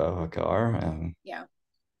need to have a car. And yeah,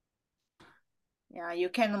 yeah. You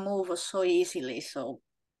can move so easily, so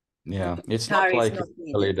yeah, it's car not is like not in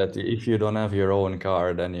Italy needed. that if you don't have your own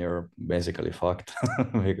car, then you're basically fucked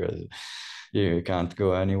because you can't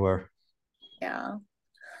go anywhere. Yeah,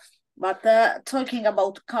 but talking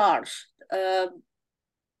about cars,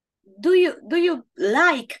 do you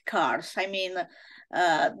like cars? I mean,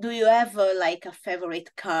 do you have like a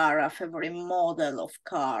favorite car, a favorite model of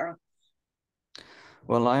car?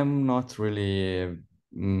 Well, I'm not really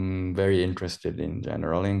very interested in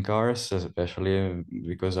general in cars, especially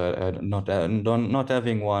because I not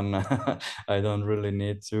having one, I don't really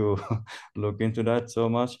need to look into that so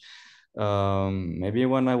much. Maybe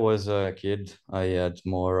when I was a kid, I had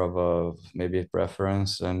more of a maybe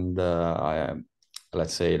preference, and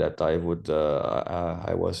let's say that I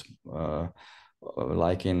was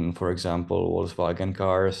liking, for example, Volkswagen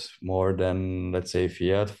cars more than, let's say,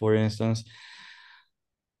 Fiat, for instance.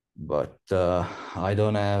 But I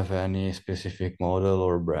don't have any specific model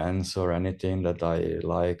or brands or anything that I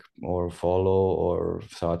like or follow or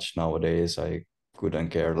such nowadays. I couldn't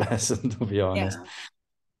care less, to be honest. Yeah.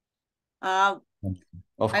 Uh,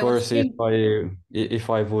 Of I was course, if thinking,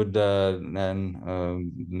 I would then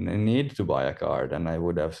need to buy a car, then I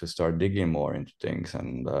would have to start digging more into things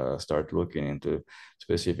and start looking into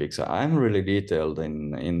specifics. I'm really detailed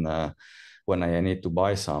in when I need to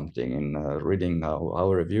buy something, in reading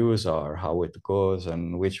how reviews are, how it goes,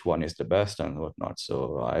 and which one is the best and whatnot.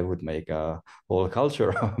 So I would make a whole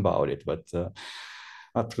culture about it. But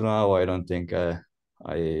up to now, I don't think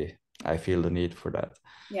I I feel the need for that.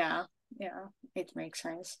 yeah, yeah, it makes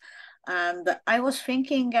sense. And I was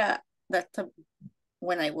thinking that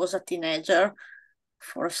when I was a teenager,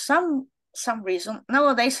 for some reason,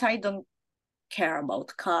 nowadays I don't care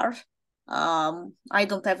about cars. I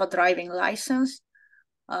don't have a driving license,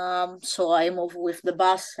 so I move with the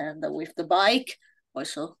bus and with the bike.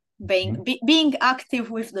 Also, being active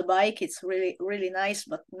with the bike, it's really nice.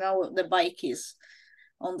 But now the bike is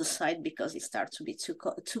on the side because it starts to be too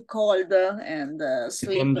cold and You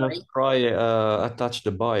can just slippery. try attach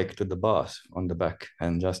the bike to the bus on the back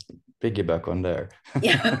and just piggyback on there.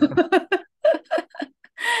 Yeah.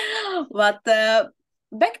 But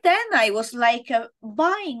back then I was like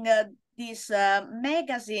buying this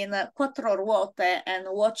magazine Quattro Ruote and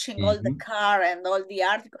watching all the Mhm. car and all the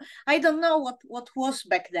articles. I don't know what was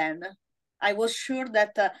back then. I was sure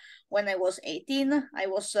that when I was 18, I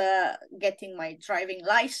was getting my driving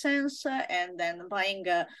license and then buying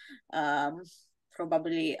um,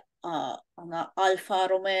 probably an Alfa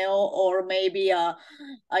Romeo or maybe I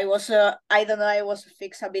don't know, I was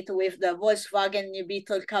fixed a bit with the Volkswagen New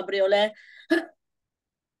Beetle Cabriolet.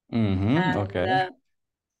 And Okay.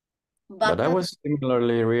 But but I was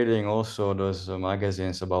similarly reading also those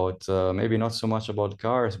magazines about maybe not so much about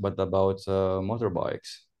cars, but about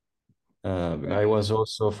motorbikes. I okay, was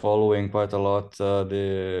also following quite a lot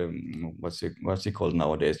the what's it called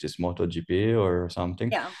nowadays? This MotoGP or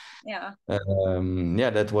something. yeah, yeah, Yeah,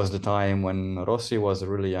 that was the time when Rossi was a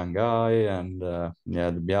really young guy, and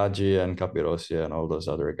yeah, the Biaggi and Capirossi and all those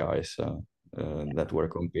other guys that were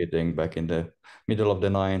competing back in the middle of the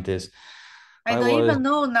 90s. I I don't was even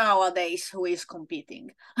know nowadays who is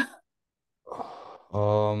competing.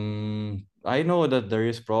 I know that there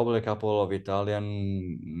is probably a couple of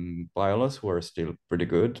Italian pilots who are still pretty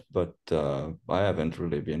good, but I haven't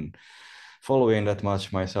really been following that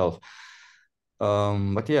much myself.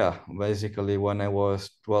 But yeah, basically when I was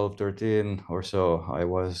 12, 13 or so, I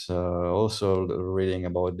was also reading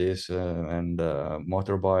about this and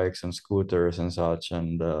motorbikes and scooters and such,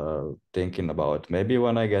 and thinking about maybe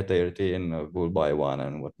when I get 18, we'll buy one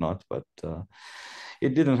and whatnot, but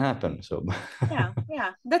it didn't happen. So Yeah,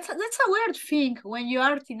 yeah, that's a weird thing. When you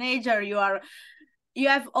are a teenager, you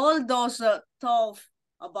have all those thoughts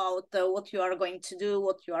about what you are going to do,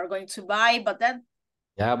 what you are going to buy, but then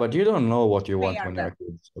yeah, but you don't know what you they want are when you're a there.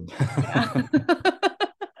 kid. So. Yeah.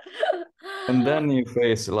 And then you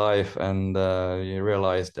face life and you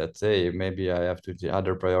realize that, hey, maybe I have to do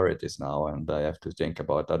other priorities now and I have to think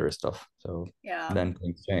about other stuff. So Yeah, then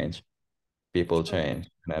things change, people true, change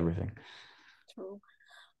and everything. true.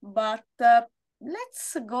 But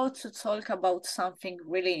let's go to talk about something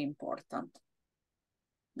really important.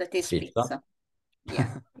 That is Pizza. pizza. Yeah,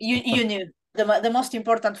 you knew the most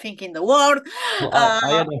important thing in the world. Well, I Uh,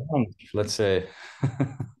 had a hunch, let's say.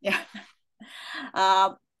 yeah.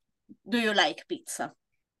 Uh, do you like pizza?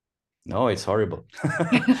 No, it's horrible.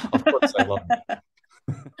 Of course I love it.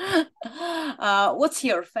 What's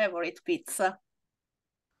your favorite pizza?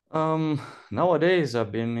 Um, Nowadays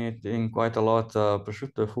I've been eating quite a lot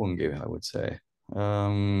prosciutto e funghi, I would say.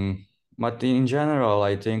 Um, but in general,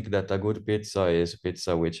 I think that a good pizza is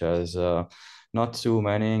pizza which has not too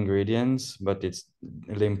many ingredients, but it's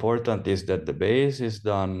the important is that the base is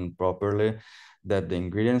done properly, that the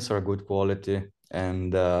ingredients are good quality,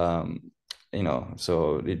 and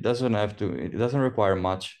so it doesn't require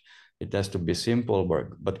much. It has to be simple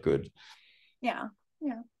but good. Yeah,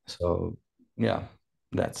 yeah, So yeah,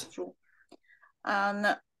 that's that's. true.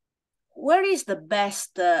 And where is the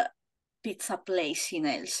best pizza place in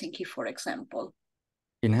Helsinki, for example?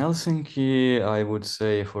 In Helsinki, I would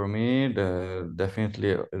say for me,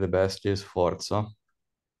 definitely the best is Forza,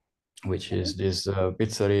 which Okay. is this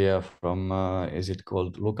pizzeria from, is it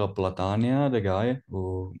called Luca Platania, the guy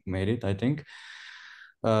who made it, I think.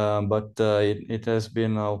 But it has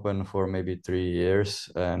been open for maybe 3 years,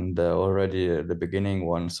 and already at the beginning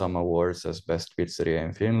won some awards as best pizzeria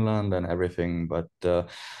in Finland and everything. But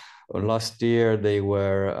last year they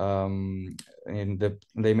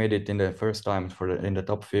made it in the first time in the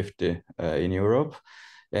top 50 in Europe,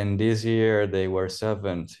 and this year they were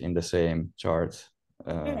seventh in the same chart,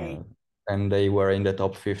 Okay. and they were in the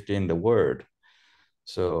top 50 in the world.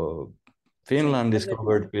 So So it's Finland a good one.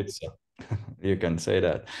 discovered pizza. You can say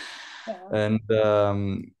that. Yeah. And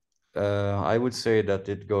I would say that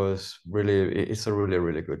it's a really,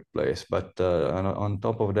 really good place. But on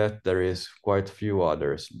top of that, there is quite a few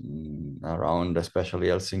others around, especially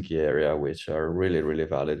Helsinki area, which are really, really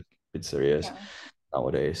valid pizzerias Yeah.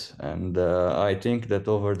 nowadays. And I think that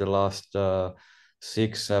over the last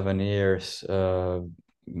 6, 7 years,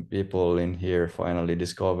 people in here finally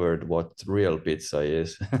discovered what real pizza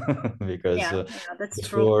is, because Yeah. Yeah. That's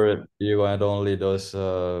true. before you had only those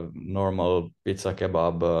normal pizza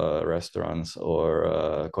kebab restaurants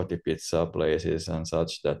or koti pizza places and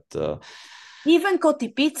such that Even Coti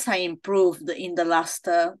Pizza improved in the last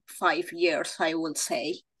 5 years, I would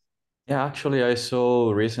say. yeah, actually, I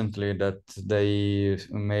saw recently that they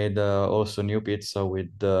made also new pizza with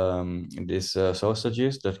these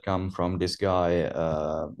sausages that come from this guy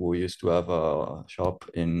who used to have a shop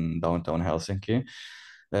in downtown Helsinki,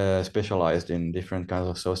 specialized in different kinds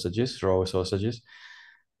of sausages, raw sausages,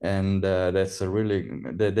 and that's a really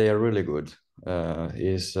they are really good.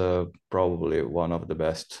 Is probably one of the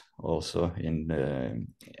best also in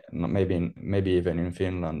maybe even in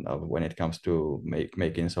Finland when it comes to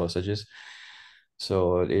making sausages.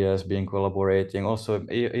 So he has been collaborating. Also,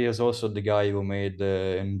 he is also the guy who made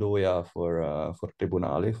the Nduja for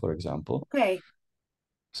Tribunali, for example. Okay.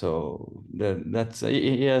 So that's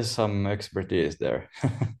he has some expertise there.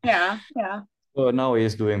 Yeah. Yeah. So now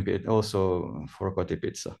he's doing it also for Koti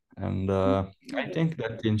Pizza, and I Okay. think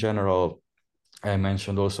that in general I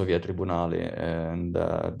mentioned also Via Tribunali, and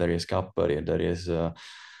there is Kapperi, there is,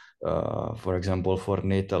 for example,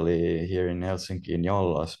 Fornitali here in Helsinki, in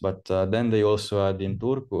Jollas. But then they also had in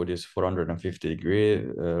Turku this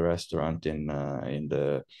 450-degree restaurant in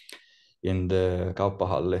the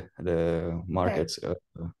Kauppahalli, the Okay. market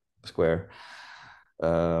square,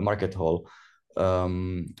 market hall.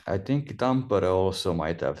 I think Tampere also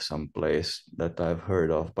might have some place that I've heard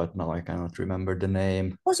of, but now I cannot remember the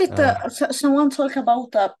name. Was it someone talk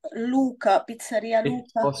about Luca, Pizzeria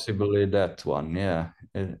It's Luca? possibly that one, yeah.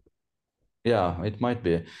 Yeah, it might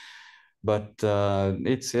be. But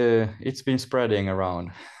it's been spreading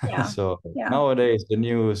around. Yeah. So Yeah. nowadays the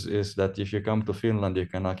news is that if you come to Finland, you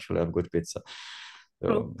can actually have good pizza.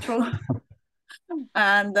 True. So True.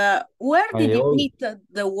 And where did I you al- eat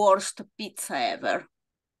the worst pizza ever?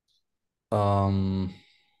 um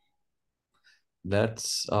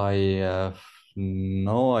That's I have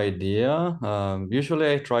no idea.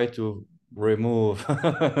 Usually I try to remove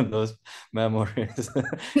those memories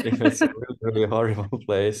if it's a really, really horrible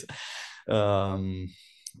place. Um,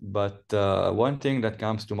 but one thing that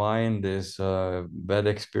comes to mind is a bad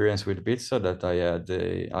experience with pizza that I had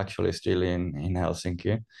actually still in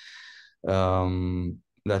Helsinki.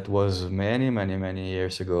 That was many, many, many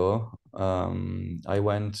years ago. I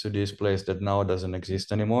went to this place that now doesn't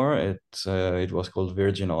exist anymore. It was called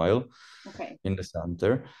Virgin Oil Okay. in the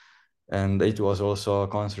center, and it was also a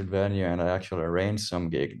concert venue. And I actually arranged some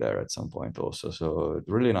gig there at some point also. So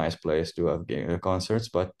really nice place to have concerts.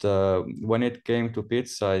 But when it came to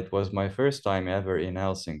pizza, it was my first time ever in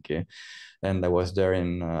Helsinki, and I was there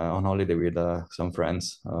on holiday with some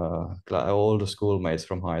friends, all the schoolmates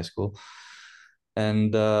from high school.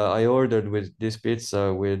 And I ordered with this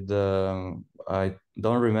pizza with I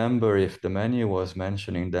don't remember if the menu was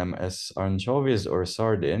mentioning them as anchovies or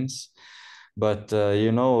sardines, but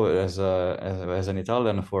as an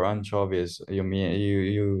Italian, for anchovies you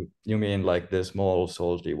mean like the small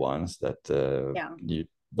salty ones that Yeah. you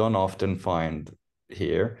don't often find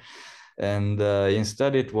here. And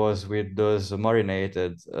instead it was with those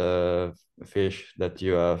marinated fish that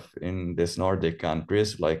you have in these Nordic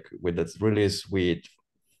countries, like with that really sweet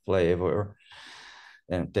flavor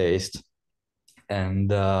and taste.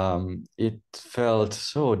 And it felt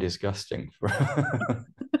so disgusting.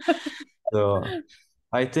 So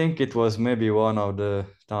I think it was maybe one of the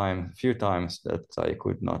few times that I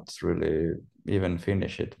could not really even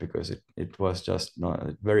finish it because it was just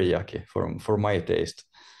not very yucky for my taste.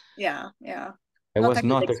 Yeah. Yeah. I Not a was good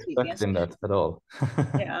not experience. expecting that at all.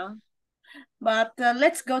 Yeah. But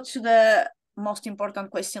let's go to the most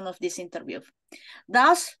important question of this interview.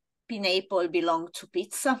 Does pineapple belong to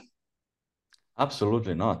pizza?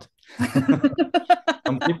 Absolutely not.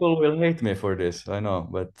 Some people will hate me for this, I know,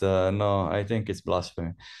 but no, I think it's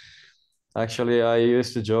blasphemy. Actually, I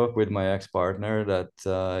used to joke with my ex-partner that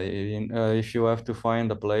if you have to find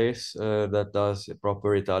a place that does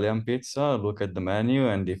proper Italian pizza, look at the menu,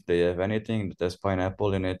 and if they have anything that has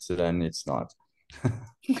pineapple in it, then it's not.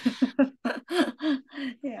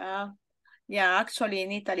 Yeah. Yeah, actually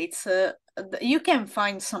in Italy it's you can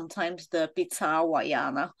find sometimes the pizza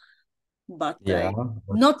hawaiana, but Yeah,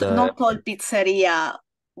 not all pizzeria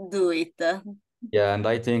do it. yeah, and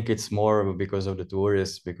I think it's more because of the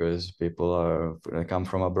tourists, because people are come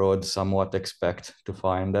from abroad, somewhat expect to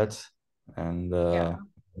find that, and Yeah.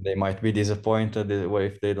 they might be disappointed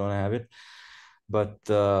if they don't have it. But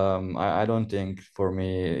I don't think for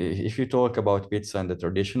me, if you talk about pizza in the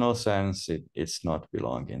traditional sense, it's not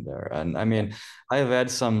belonging there. And I Yeah. mean, I've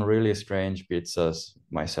had some really strange pizzas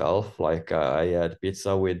myself. Like I had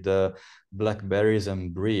pizza with blackberries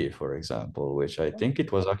and brie, for example, which I think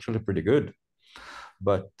it was actually pretty good.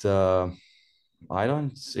 But I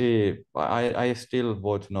don't see. I still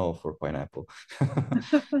vote no for pineapple.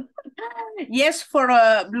 Yes, for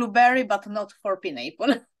blueberry, but not for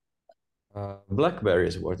pineapple.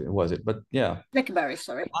 Blackberries, what was it? But yeah, Blackberry,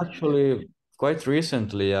 sorry. actually, quite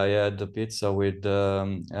recently I had a pizza with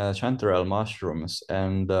chanterelle mushrooms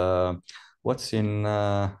and what's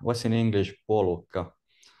in English polka?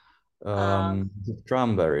 Uh,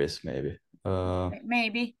 Cranberries maybe. Uh,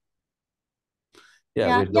 Maybe. yeah,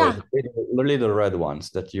 Yeah, with yeah, those little red ones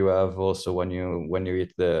that you have also when you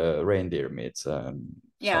eat the reindeer meats and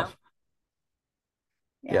yeah, stuff.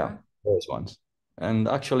 yeah, Yeah, those ones. And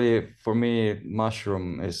actually, for me,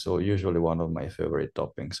 mushroom is so usually one of my favorite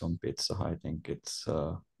toppings on pizza. I think it's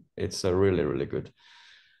a really really good.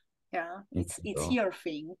 yeah. It's So your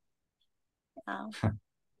thing. Yeah.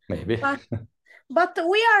 maybe. But But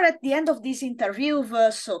we are at the end of this interview,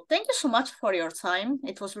 so thank you so much for your time.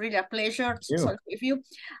 It was really a pleasure to You talk with you.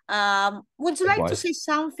 Would you like to likewise. say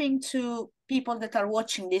something to people that are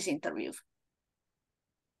watching this interview?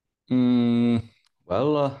 Mm,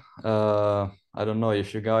 well, I don't know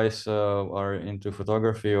if you guys are into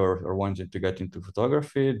photography or wanting to get into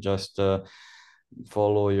photography. Just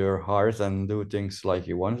follow your heart and do things like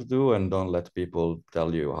you want to do, and don't let people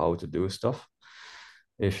tell you how to do stuff.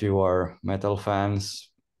 If you are metal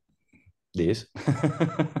fans, this.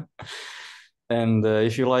 And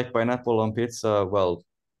if you like pineapple on pizza, well,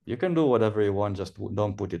 you can do whatever you want, just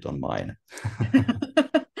don't put it on mine.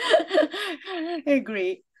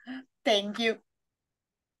 Agree. Thank you.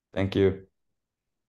 Thank you.